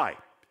 Why?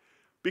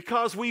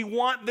 Because we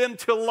want them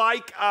to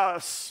like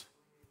us.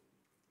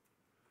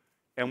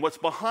 And what's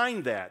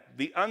behind that,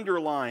 the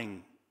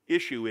underlying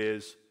issue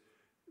is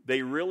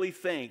they really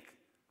think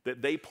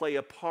that they play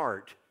a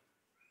part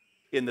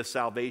in the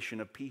salvation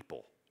of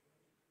people.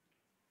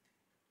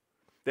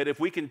 That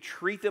if we can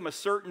treat them a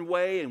certain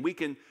way and we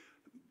can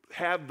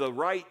have the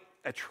right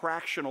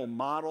attractional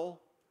model,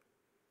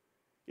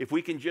 if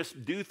we can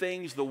just do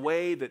things the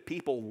way that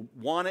people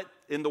want it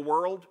in the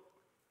world,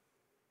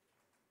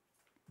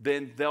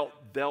 then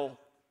they'll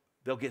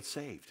get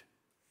saved.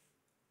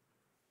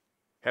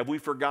 Have we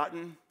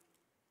forgotten?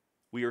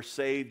 We are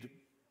saved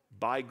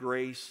by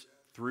grace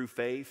through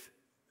faith.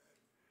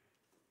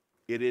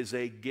 It is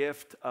a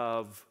gift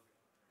of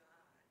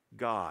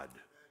God,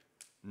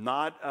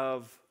 not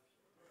of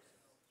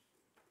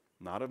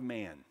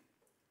man.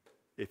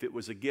 If it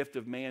was a gift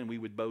of man, we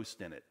would boast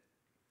in it.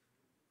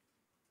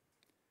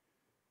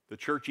 The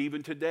church,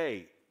 even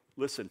today,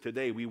 listen,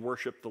 today we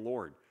worship the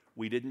Lord.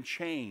 We didn't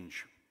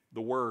change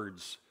the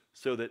words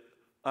so that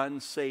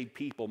unsaved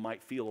people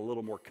might feel a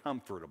little more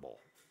comfortable.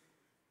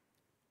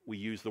 We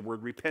use the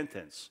word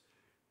repentance.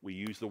 We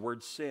use the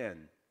word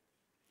sin.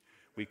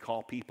 We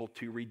call people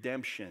to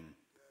redemption,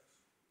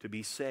 to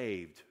be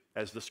saved,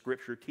 as the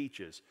Scripture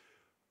teaches.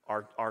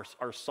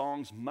 Our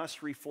songs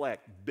must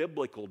reflect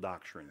biblical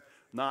doctrine,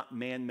 not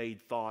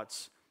man-made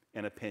thoughts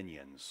and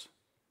opinions.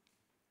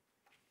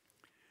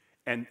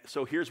 And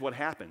so here's what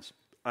happens.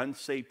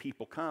 Unsaved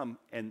people come,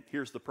 and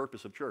here's the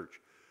purpose of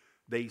church.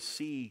 They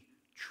see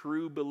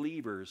true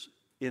believers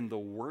in the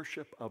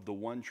worship of the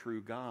one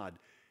true God,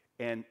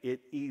 and it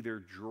either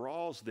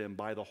draws them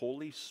by the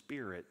Holy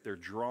Spirit, they're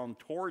drawn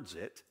towards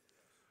it,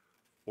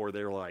 or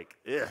they're like,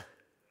 ugh,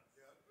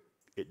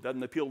 it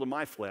doesn't appeal to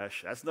my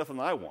flesh, that's nothing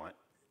I want,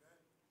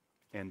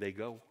 and they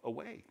go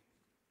away.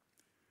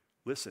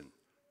 Listen,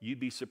 you'd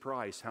be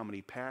surprised how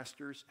many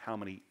pastors, how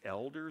many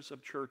elders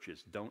of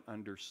churches don't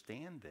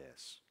understand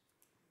this.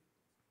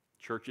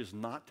 Church is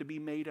not to be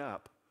made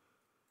up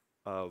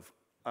of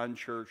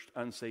unchurched,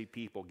 unsaved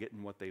people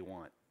getting what they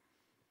want.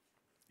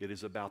 It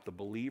is about the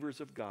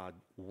believers of God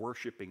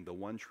worshiping the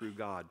one true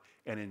God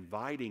and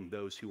inviting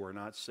those who are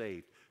not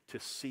saved to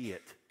see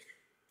it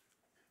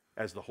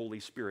as the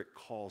Holy Spirit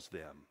calls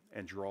them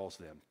and draws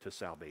them to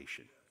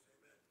salvation.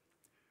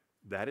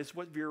 That is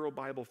what Vero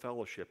Bible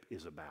Fellowship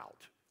is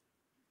about.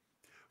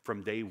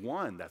 From day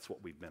one, that's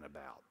what we've been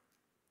about.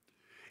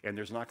 And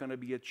there's not going to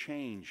be a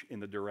change in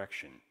the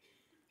direction.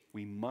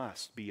 We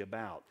must be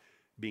about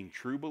being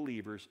true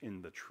believers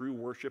in the true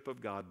worship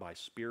of God by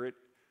Spirit.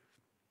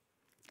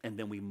 And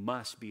then we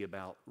must be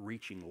about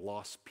reaching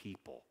lost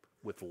people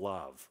with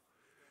love,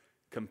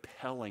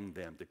 compelling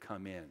them to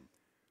come in,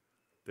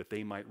 that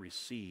they might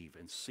receive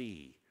and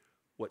see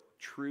what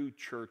true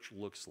church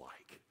looks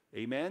like.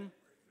 Amen?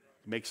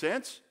 Make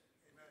sense?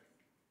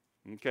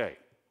 Okay.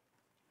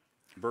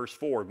 Verse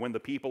 4, when the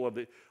people of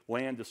the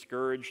land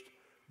discouraged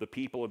the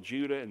people of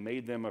Judah and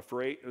made them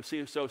afraid.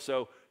 See,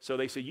 so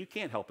they say, you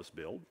can't help us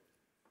build.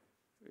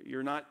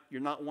 You're not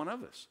one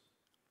of us.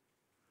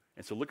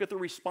 And so look at the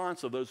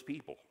response of those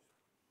people.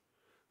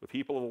 The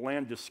people of the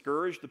land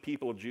discouraged the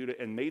people of Judah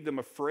and made them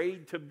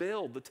afraid to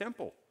build the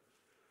temple.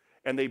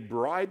 And they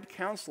bribed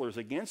counselors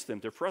against them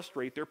to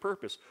frustrate their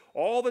purpose.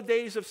 All the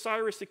days of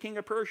Cyrus the king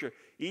of Persia,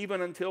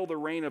 even until the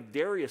reign of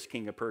Darius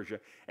king of Persia.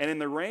 And in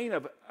the reign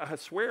of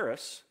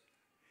Ahasuerus,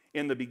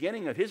 in the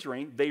beginning of his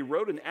reign, they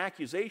wrote an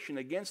accusation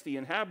against the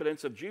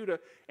inhabitants of Judah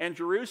and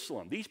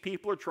Jerusalem. These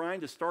people are trying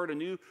to start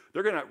anew.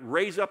 They're going to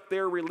raise up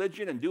their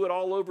religion and do it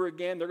all over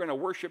again. They're going to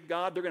worship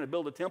God. They're going to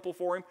build a temple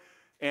for him.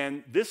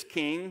 And this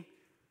king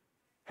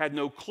had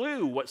no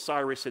clue what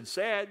Cyrus had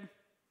said,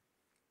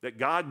 that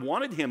God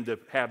wanted him to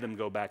have them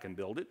go back and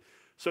build it.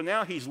 So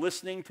now he's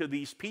listening to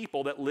these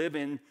people that live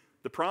in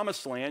the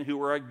promised land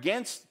who are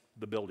against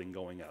the building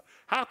going up.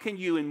 How can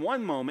you in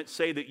one moment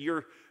say that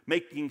you're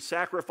making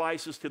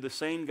sacrifices to the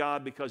same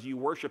God because you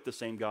worship the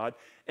same God,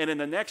 and in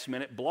the next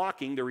minute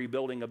blocking the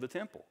rebuilding of the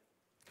temple?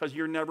 Because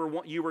you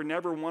were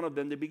never one of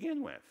them to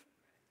begin with.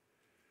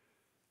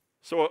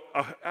 So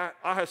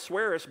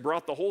Ahasuerus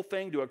brought the whole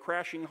thing to a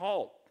crashing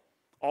halt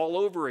all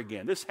over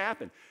again. This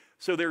happened.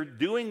 So they're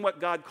doing what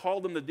God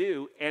called them to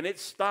do, and it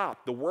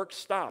stopped. The work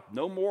stopped.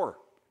 No more.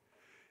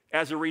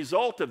 As a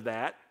result of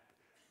that,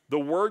 the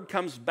word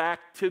comes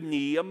back to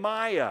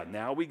Nehemiah.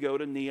 Now we go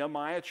to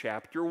Nehemiah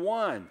chapter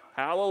 1.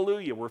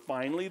 Hallelujah. We're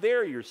finally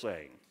there, you're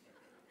saying.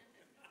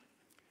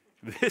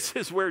 This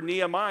is where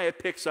Nehemiah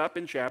picks up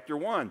in chapter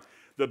 1.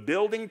 The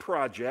building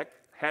project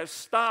has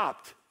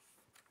stopped.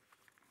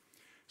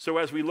 So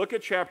as we look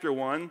at chapter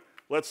 1,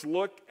 let's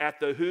look at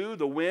the who,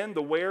 the when,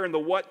 the where, and the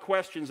what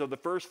questions of the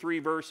first 3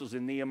 verses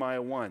in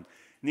Nehemiah 1.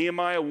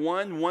 Nehemiah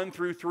 1, 1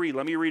 through 3.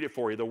 Let me read it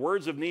for you. The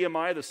words of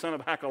Nehemiah, the son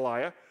of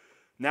Hakaliah.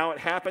 Now it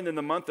happened in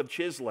the month of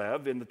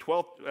Chislev, in the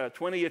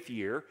 20th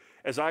year,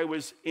 as I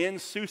was in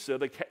Susa,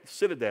 the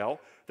citadel,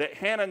 that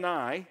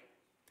Hanani,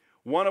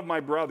 one of my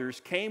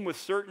brothers, came with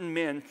certain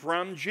men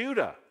from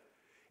Judah.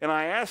 And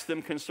I asked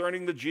them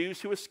concerning the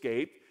Jews who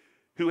escaped,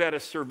 who had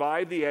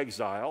survived the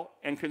exile,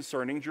 and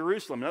concerning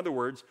Jerusalem. In other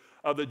words,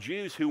 of the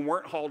Jews who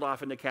weren't hauled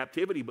off into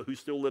captivity, but who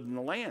still lived in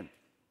the land.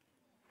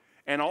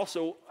 And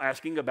also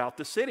asking about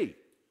the city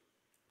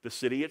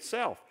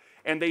itself.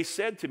 And they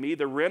said to me,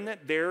 the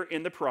remnant there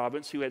in the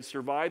province who had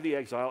survived the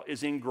exile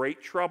is in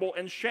great trouble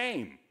and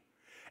shame.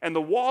 And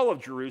the wall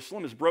of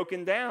Jerusalem is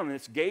broken down, and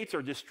its gates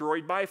are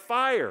destroyed by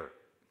fire.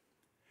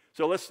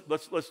 So let's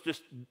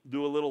just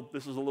do a little,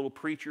 this is a little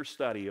preacher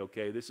study,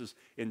 okay? This is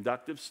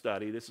inductive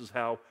study. This is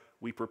how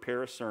we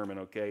prepare a sermon,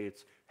 okay?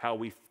 It's how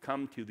we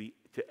come to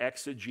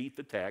exegete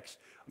the text.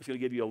 I'm just going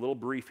to give you a little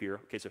brief here.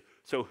 Okay,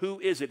 so who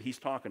is it he's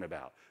talking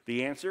about?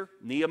 The answer,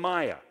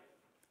 Nehemiah.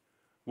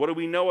 What do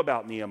we know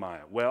about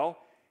Nehemiah? Well,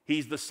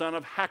 he's the son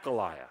of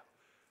Hakaliah.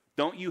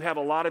 Don't you have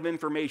a lot of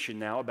information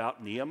now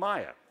about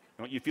Nehemiah?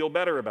 Don't you feel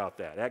better about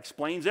that? That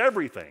explains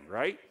everything,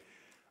 right?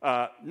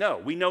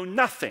 No, we know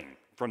nothing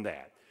from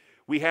that.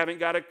 We haven't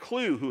got a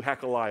clue who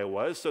Hakaliah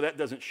was, so that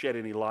doesn't shed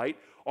any light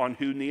on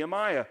who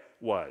Nehemiah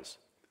was.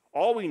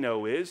 All we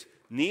know is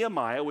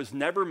Nehemiah was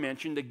never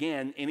mentioned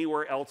again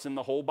anywhere else in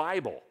the whole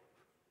Bible.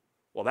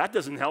 Well, that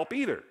doesn't help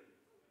either.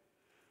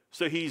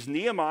 So he's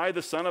Nehemiah,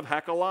 the son of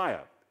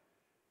Hakaliah.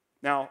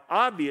 Now,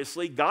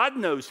 obviously, God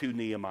knows who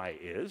Nehemiah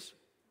is,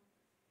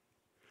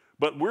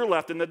 but we're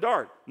left in the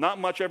dark. Not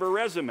much of a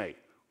resume.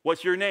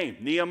 What's your name?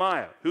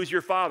 Nehemiah. Who's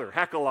your father?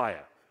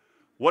 Hakaliah.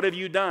 What have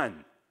you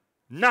done?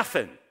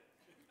 Nothing.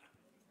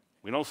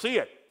 We don't see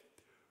it.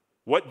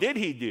 What did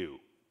he do?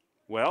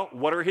 Well,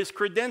 what are his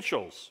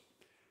credentials?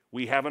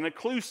 We haven't a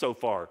clue so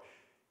far.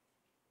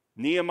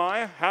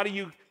 Nehemiah, how do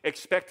you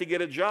expect to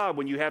get a job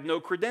when you have no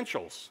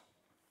credentials?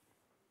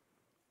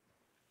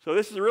 So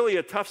this is really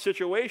a tough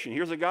situation.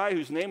 Here's a guy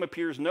whose name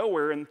appears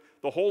nowhere in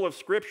the whole of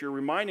Scripture,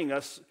 reminding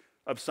us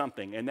of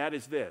something, and that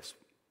is this.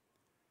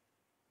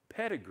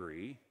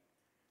 Pedigree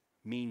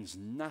means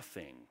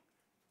nothing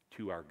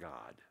to our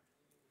God.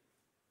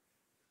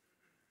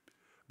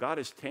 God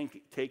is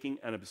taking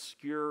an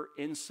obscure,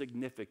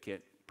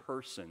 insignificant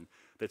person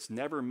that's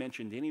never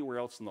mentioned anywhere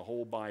else in the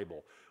whole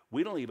Bible.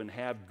 We don't even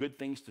have good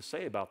things to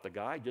say about the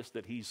guy, just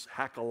that he's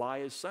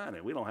Hakaliah's son,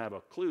 and we don't have a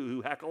clue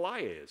who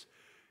Hakaliah is.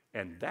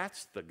 And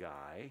that's the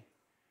guy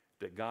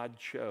that God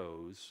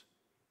chose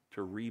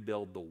to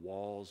rebuild the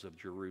walls of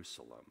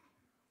Jerusalem.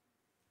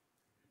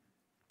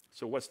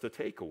 So what's the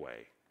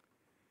takeaway?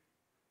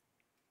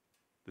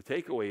 The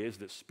takeaway is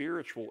that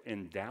spiritual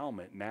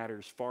endowment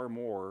matters far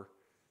more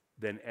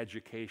than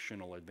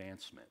educational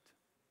advancement.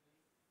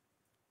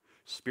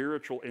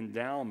 Spiritual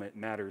endowment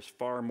matters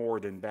far more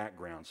than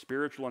background.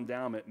 Spiritual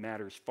endowment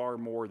matters far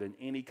more than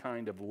any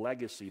kind of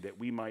legacy that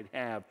we might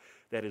have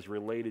that is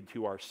related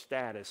to our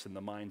status in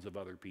the minds of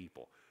other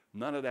people.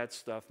 None of that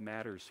stuff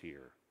matters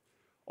here.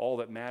 All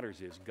that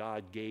matters is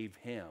God gave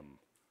him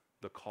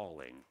the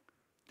calling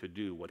to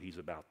do what he's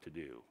about to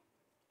do.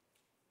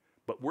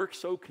 But we're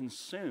so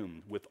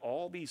consumed with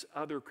all these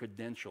other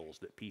credentials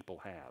that people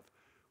have.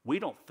 We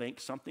don't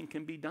think something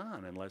can be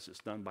done unless it's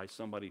done by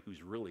somebody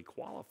who's really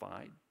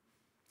qualified.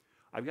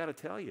 I've got to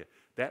tell you,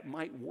 that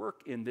might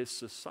work in this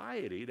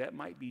society, that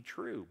might be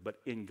true, but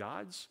in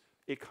God's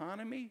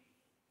economy,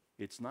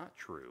 it's not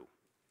true.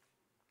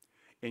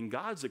 In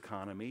God's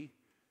economy,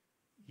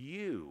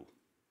 you,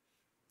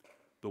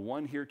 the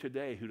one here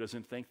today who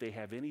doesn't think they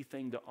have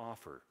anything to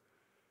offer,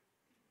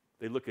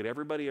 they look at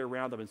everybody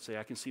around them and say,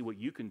 I can see what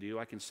you can do,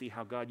 I can see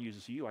how God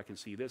uses you, I can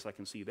see this, I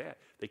can see that.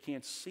 They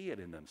can't see it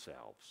in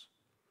themselves.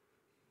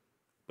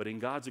 But in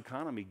God's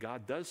economy,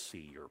 God does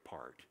see your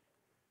part.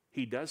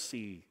 He does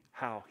see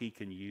how he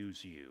can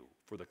use you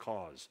for the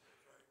cause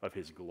of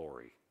his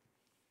glory.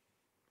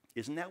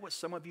 Isn't that what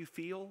some of you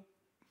feel?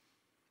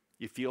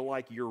 You feel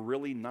like you're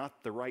really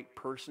not the right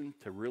person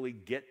to really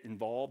get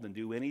involved and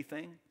do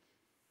anything?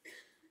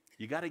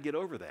 You got to get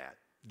over that.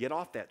 Get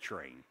off that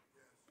train.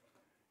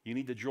 You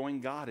need to join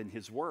God in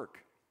his work.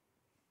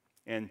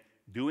 And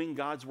doing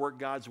God's work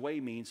God's way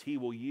means he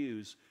will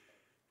use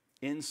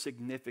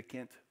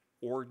insignificant,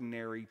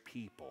 ordinary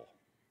people.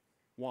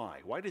 Why?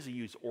 Why does he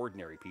use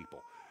ordinary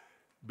people?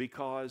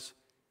 Because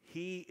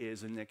he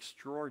is an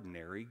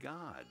extraordinary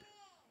God.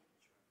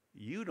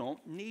 You don't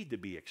need to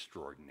be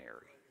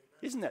extraordinary.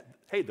 Isn't that,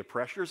 hey, the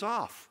pressure's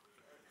off.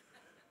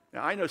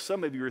 Now, I know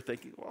some of you are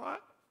thinking, well,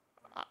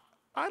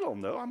 I don't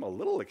know, I'm a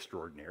little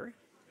extraordinary.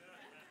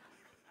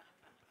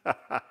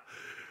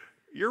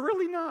 You're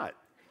really not.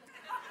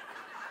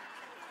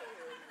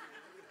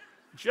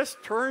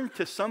 Just turn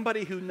to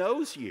somebody who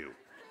knows you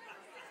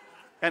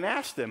and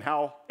ask them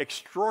how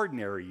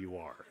extraordinary you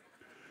are.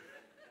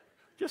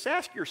 Just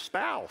ask your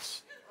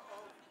spouse.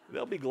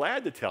 They'll be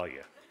glad to tell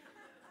you.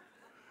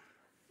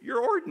 You're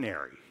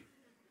ordinary.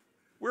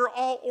 We're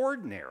all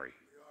ordinary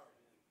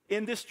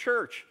in this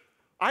church.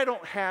 I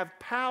don't have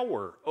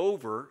power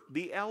over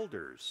the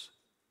elders.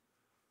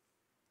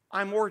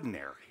 I'm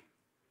ordinary.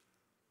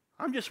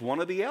 I'm just one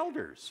of the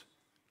elders.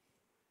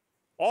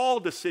 All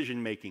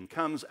decision making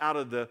comes out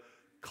of the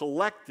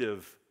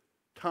collective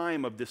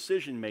time of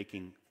decision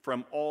making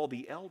from all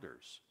the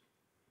elders.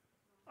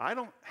 I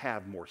don't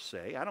have more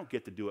say. I don't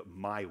get to do it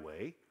my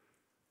way.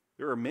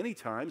 There are many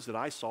times that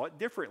I saw it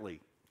differently.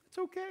 It's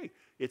okay.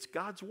 It's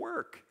God's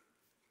work.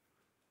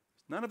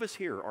 None of us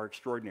here are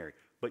extraordinary,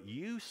 but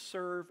you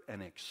serve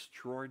an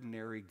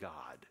extraordinary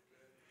God.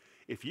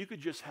 If you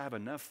could just have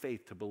enough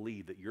faith to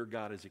believe that your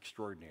God is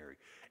extraordinary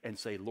and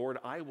say, Lord,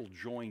 I will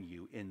join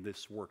you in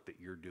this work that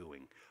you're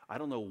doing. I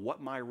don't know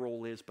what my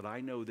role is, but I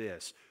know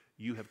this.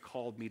 You have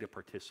called me to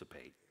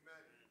participate.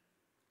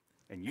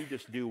 And you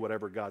just do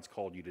whatever God's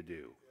called you to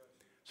do.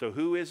 So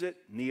who is it?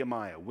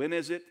 Nehemiah. When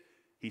is it?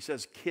 He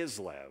says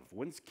Kislev.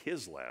 When's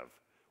Kislev?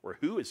 Or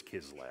who is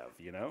Kislev,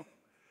 you know?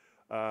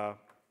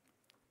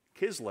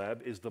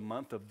 Kislev is the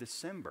month of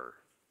December.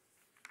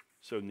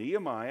 So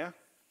Nehemiah,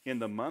 in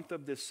the month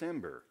of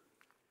December,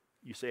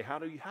 you say, how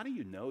do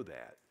you know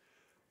that?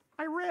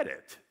 I read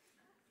it.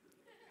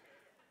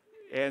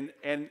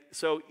 And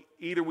so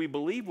either we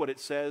believe what it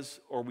says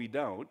or we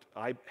don't.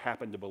 I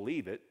happen to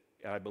believe it.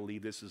 I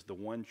believe this is the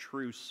one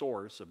true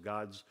source of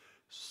God's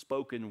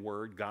spoken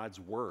word, God's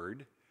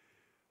word.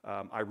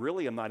 I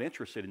really am not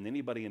interested in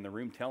anybody in the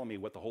room telling me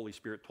what the Holy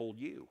Spirit told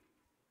you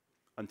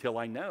until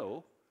I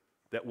know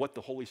that what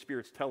the Holy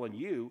Spirit's telling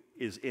you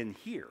is in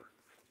here.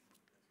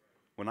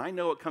 When I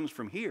know it comes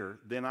from here,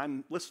 then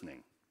I'm listening.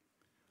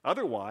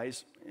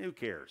 Otherwise, who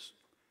cares?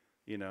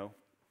 You know,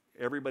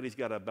 everybody's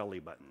got a belly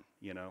button,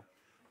 you know.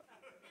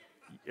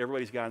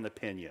 Everybody's got an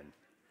opinion.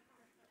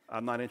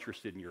 I'm not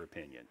interested in your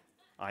opinion.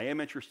 I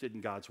am interested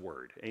in God's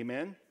word.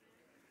 Amen?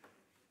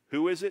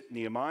 Who is it?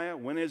 Nehemiah.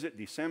 When is it?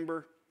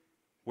 December.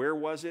 Where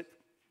was it?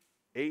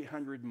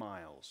 800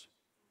 miles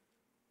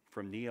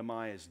from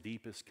Nehemiah's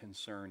deepest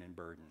concern and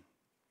burden.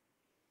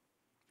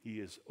 He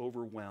is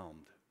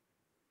overwhelmed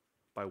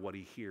by what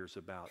he hears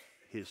about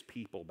his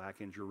people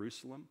back in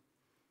Jerusalem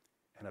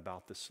and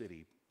about the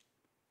city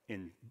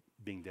in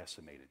being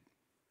decimated.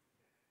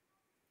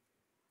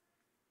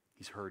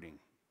 He's hurting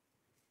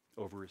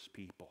over his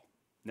people.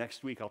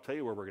 Next week, I'll tell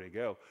you where we're going to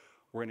go.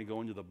 We're going to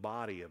go into the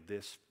body of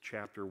this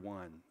chapter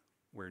 1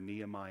 where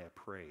Nehemiah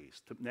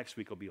prays. Next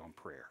week will be on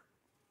prayer.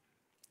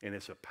 And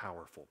it's a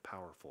powerful,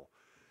 powerful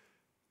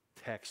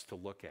text to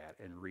look at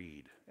and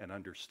read and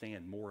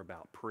understand more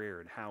about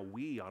prayer and how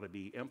we ought to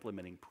be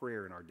implementing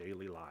prayer in our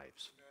daily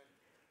lives.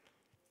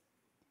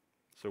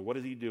 So what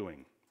is he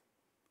doing?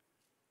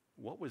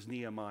 What was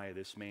Nehemiah,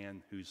 this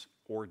man who's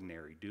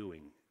ordinary,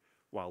 doing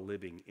while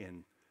living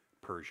in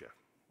Persia?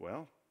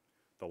 Well,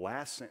 the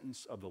last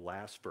sentence of the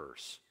last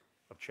verse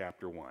of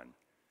chapter 1.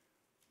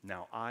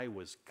 Now I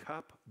was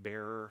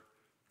cupbearer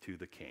to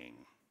the king.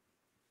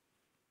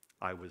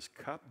 I was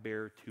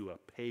cupbearer to a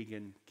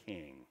pagan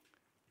king.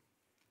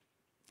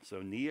 So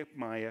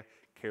Nehemiah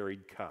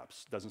carried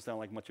cups. Doesn't sound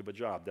like much of a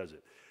job, does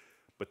it?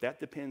 But that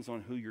depends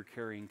on who you're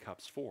carrying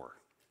cups for.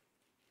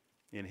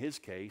 In his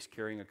case,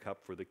 carrying a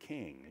cup for the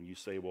king. And you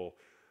say, well,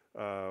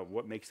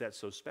 what makes that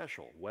so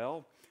special?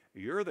 Well,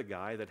 you're the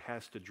guy that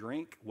has to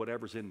drink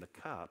whatever's in the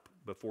cup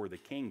before the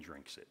king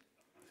drinks it.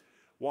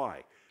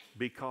 Why?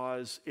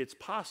 Because it's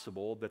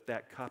possible that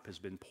that cup has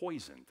been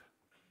poisoned.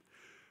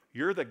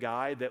 You're the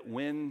guy that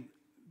when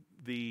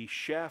the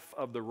chef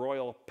of the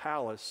royal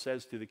palace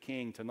says to the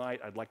king,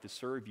 tonight I'd like to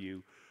serve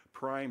you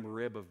prime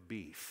rib of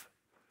beef.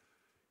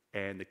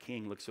 And the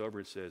king looks over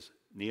and says,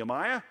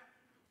 Nehemiah,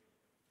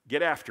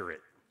 get after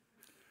it.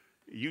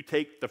 You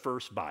take the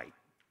first bite.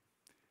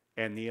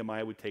 And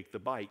Nehemiah would take the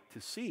bite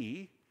to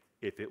see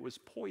if it was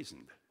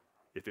poisoned.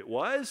 If it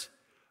was,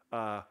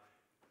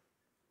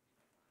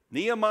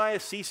 Nehemiah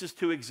ceases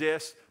to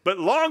exist, but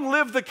long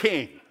live the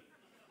king.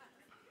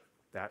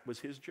 That was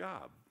his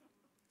job.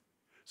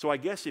 So I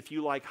guess if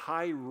you like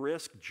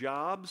high-risk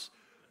jobs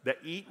that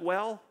eat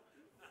well,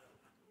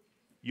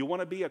 you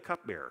want to be a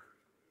cupbearer.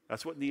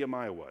 That's what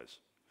Nehemiah was.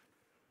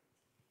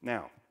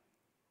 Now,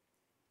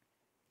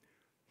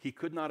 he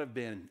could not have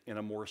been in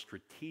a more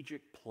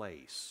strategic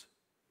place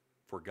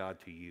for God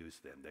to use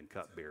them than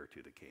cupbearer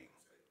to the king.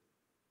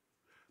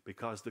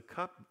 Because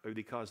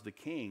the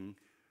king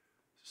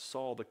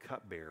saw the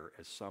cupbearer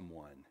as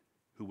someone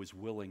who was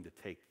willing to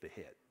take the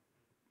hit.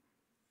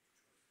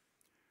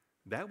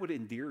 That would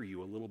endear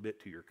you a little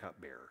bit to your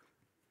cupbearer.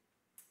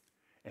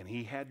 And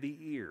he had the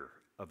ear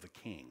of the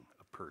king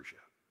of Persia.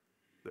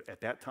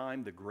 At that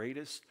time, the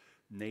greatest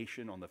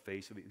nation on the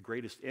face of the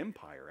greatest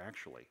empire,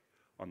 actually,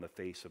 on the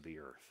face of the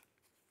earth.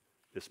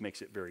 This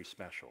makes it very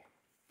special.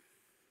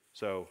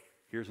 So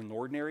here's an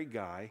ordinary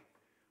guy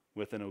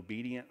with an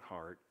obedient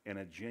heart and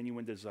a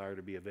genuine desire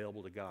to be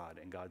available to God.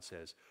 And God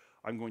says,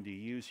 I'm going to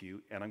use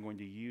you, and I'm going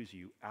to use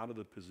you out of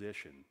the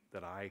position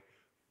that I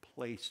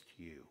placed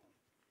you.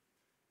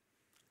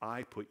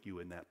 I put you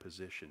in that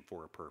position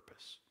for a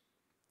purpose.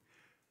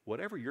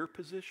 Whatever your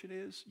position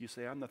is, you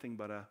say, I'm nothing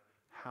but a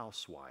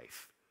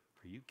housewife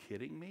Are you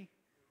kidding me?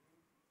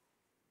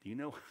 Do you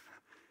know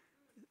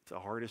it's the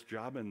hardest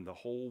job in the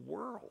whole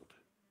world,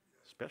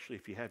 especially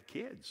if you have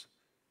kids?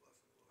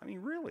 I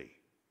mean, really,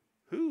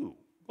 who?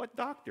 What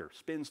doctor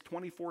spends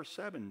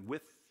 24/7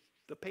 with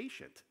the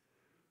patient?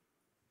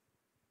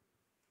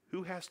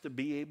 Who has to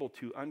be able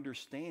to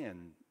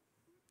understand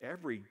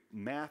every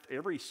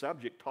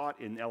subject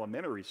taught in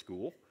elementary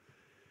school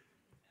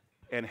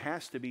and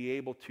has to be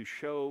able to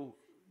show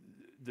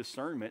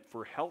discernment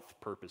for health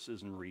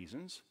purposes and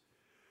reasons?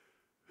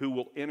 Who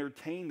will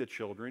entertain the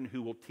children,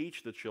 who will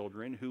teach the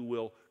children, who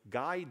will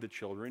guide the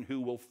children,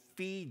 who will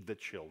feed the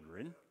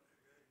children?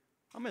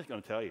 I'm just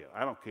going to tell you,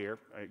 I don't care.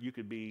 You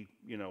could be,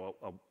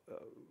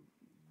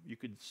 you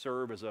could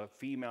serve as a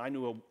female. I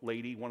knew a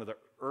lady, one of the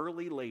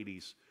early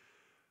ladies,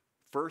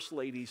 first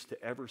ladies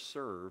to ever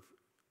serve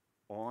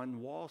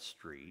on Wall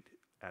Street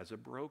as a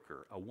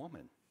broker, a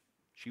woman.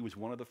 She was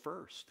one of the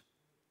first.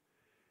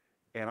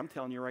 And I'm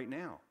telling you right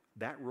now,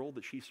 that role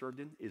that she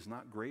served in is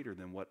not greater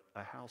than what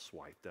a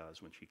housewife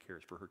does when she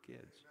cares for her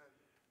kids.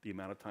 The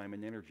amount of time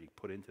and energy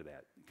put into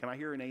that. Can I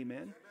hear an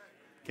amen?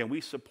 Can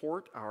we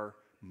support our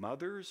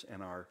mothers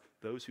and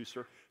those who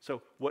serve?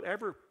 So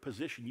whatever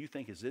position you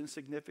think is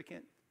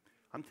insignificant,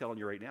 I'm telling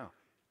you right now,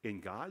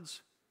 in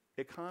God's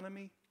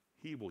economy,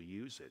 He will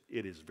use it.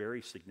 It is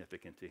very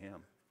significant to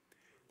Him.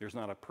 There's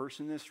not a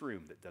person in this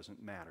room that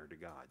doesn't matter to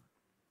God,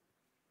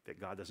 that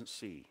God doesn't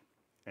see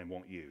and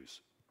won't use.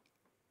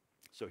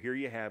 So here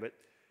you have it.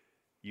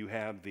 You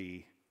have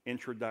the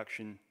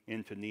introduction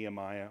into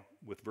Nehemiah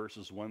with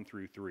verses 1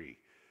 through 3.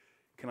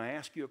 Can I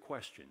ask you a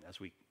question as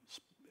we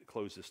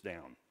close this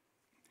down?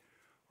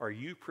 Are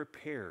you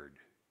prepared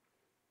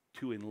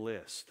to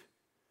enlist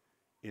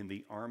in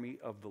the army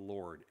of the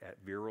Lord at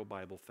Vero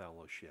Bible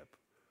Fellowship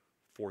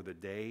for the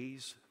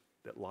days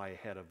that lie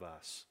ahead of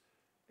us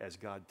as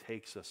God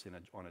takes us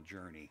on a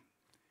journey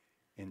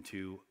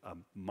into a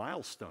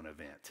milestone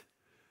event,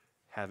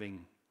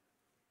 having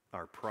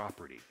our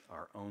property,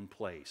 our own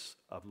place,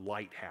 a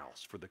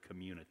lighthouse for the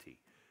community,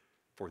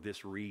 for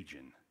this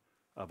region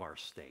of our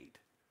state?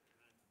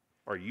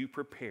 Are you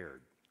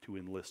prepared to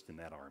enlist in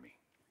that army?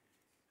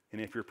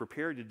 And if you're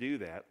prepared to do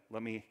that,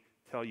 let me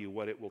tell you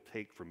what it will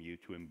take from you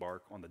to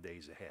embark on the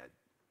days ahead.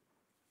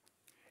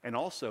 And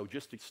also,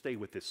 just to stay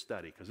with this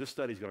study, because this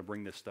study is going to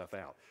bring this stuff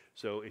out.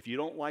 So if you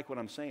don't like what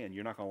I'm saying,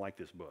 you're not going to like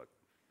this book.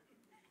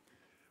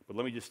 But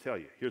let me just tell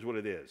you, here's what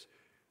it is.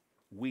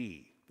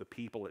 We, the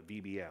people at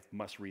VBF,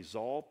 must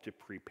resolve to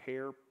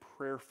prepare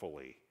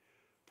prayerfully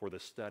for the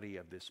study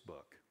of this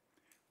book.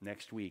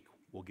 Next week,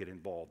 we'll get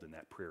involved in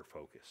that prayer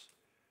focus.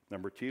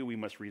 Number 2, we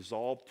must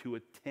resolve to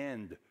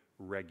attend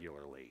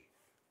regularly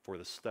for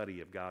the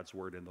study of God's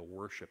Word and the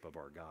worship of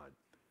our God.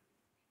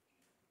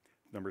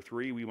 Number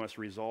 3, we must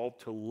resolve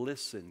to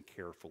listen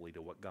carefully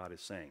to what God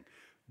is saying.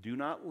 Do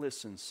not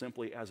listen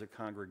simply as a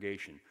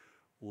congregation.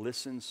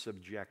 Listen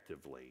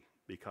subjectively,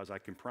 because I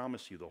can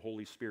promise you the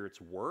Holy Spirit's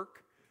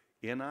work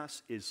in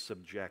us is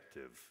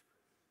subjective.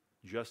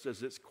 Just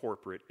as it's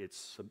corporate,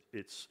 it's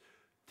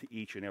to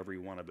each and every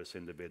one of us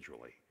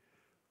individually.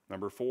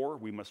 Number 4,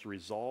 we must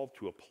resolve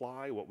to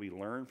apply what we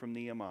learn from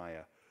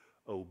Nehemiah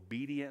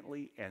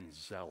obediently and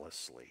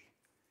zealously,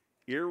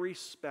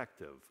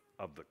 irrespective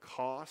of the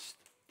cost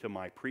to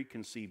my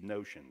preconceived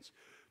notions,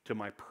 to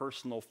my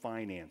personal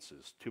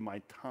finances, to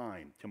my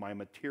time, to my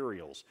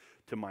materials,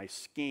 to my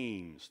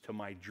schemes, to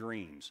my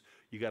dreams.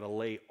 You got to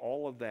lay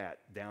all of that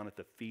down at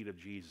the feet of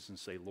Jesus and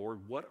say,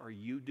 Lord, what are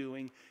you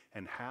doing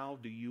and how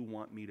do you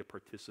want me to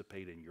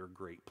participate in your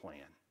great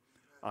plan?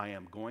 I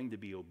am going to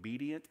be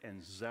obedient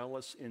and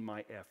zealous in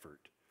my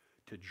effort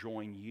to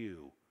join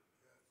you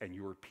and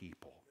your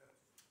people.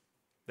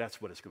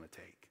 That's what it's going to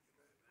take.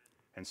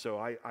 And so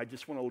I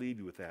just want to leave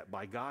you with that.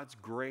 By God's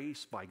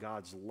grace, by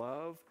God's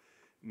love,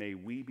 may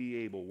we be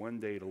able one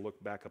day to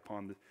look back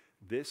upon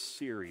this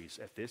series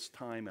at this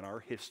time in our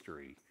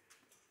history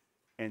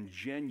and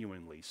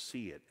genuinely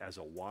see it as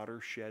a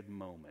watershed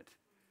moment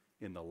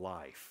in the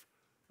life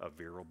of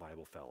Vero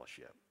Bible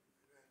Fellowship.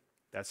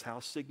 That's how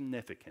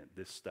significant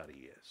this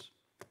study is.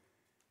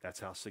 That's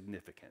how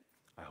significant.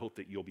 I hope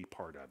that you'll be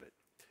part of it.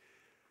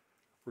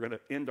 We're going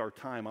to end our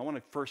time. I want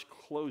to first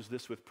close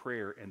this with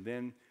prayer, and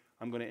then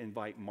I'm going to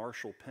invite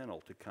Marshall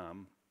Pennell to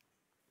come,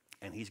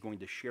 and he's going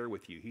to share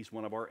with you. He's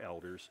one of our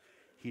elders.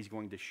 He's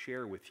going to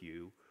share with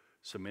you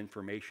some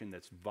information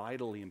that's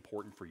vitally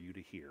important for you to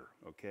hear,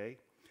 okay?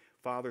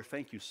 Father,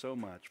 thank you so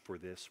much for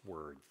this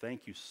word.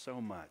 Thank you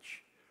so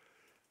much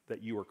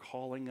that you are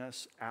calling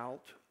us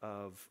out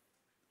of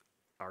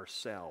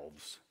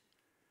ourselves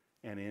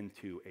and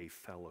into a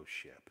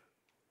fellowship,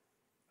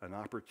 an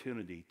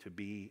opportunity to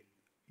be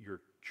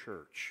your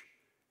church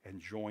and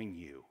join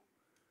you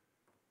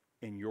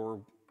in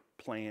your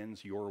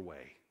plans, your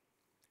way.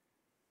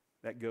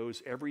 That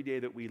goes every day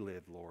that we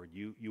live, Lord.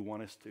 You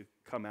want us to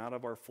come out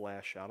of our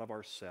flesh, out of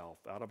ourself,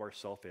 out of our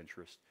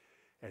self-interest,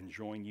 and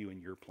join you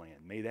in your plan.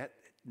 May that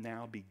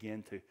now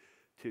begin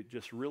to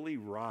just really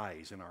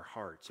rise in our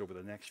hearts over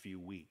the next few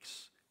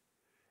weeks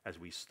as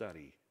we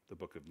study the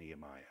book of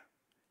Nehemiah.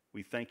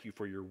 We thank you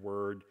for your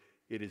word.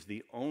 It is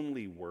the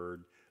only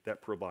word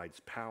that provides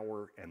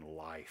power and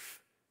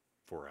life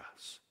for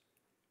us.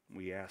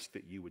 We ask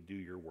that you would do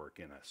your work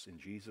in us. In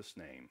Jesus'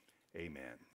 name, amen.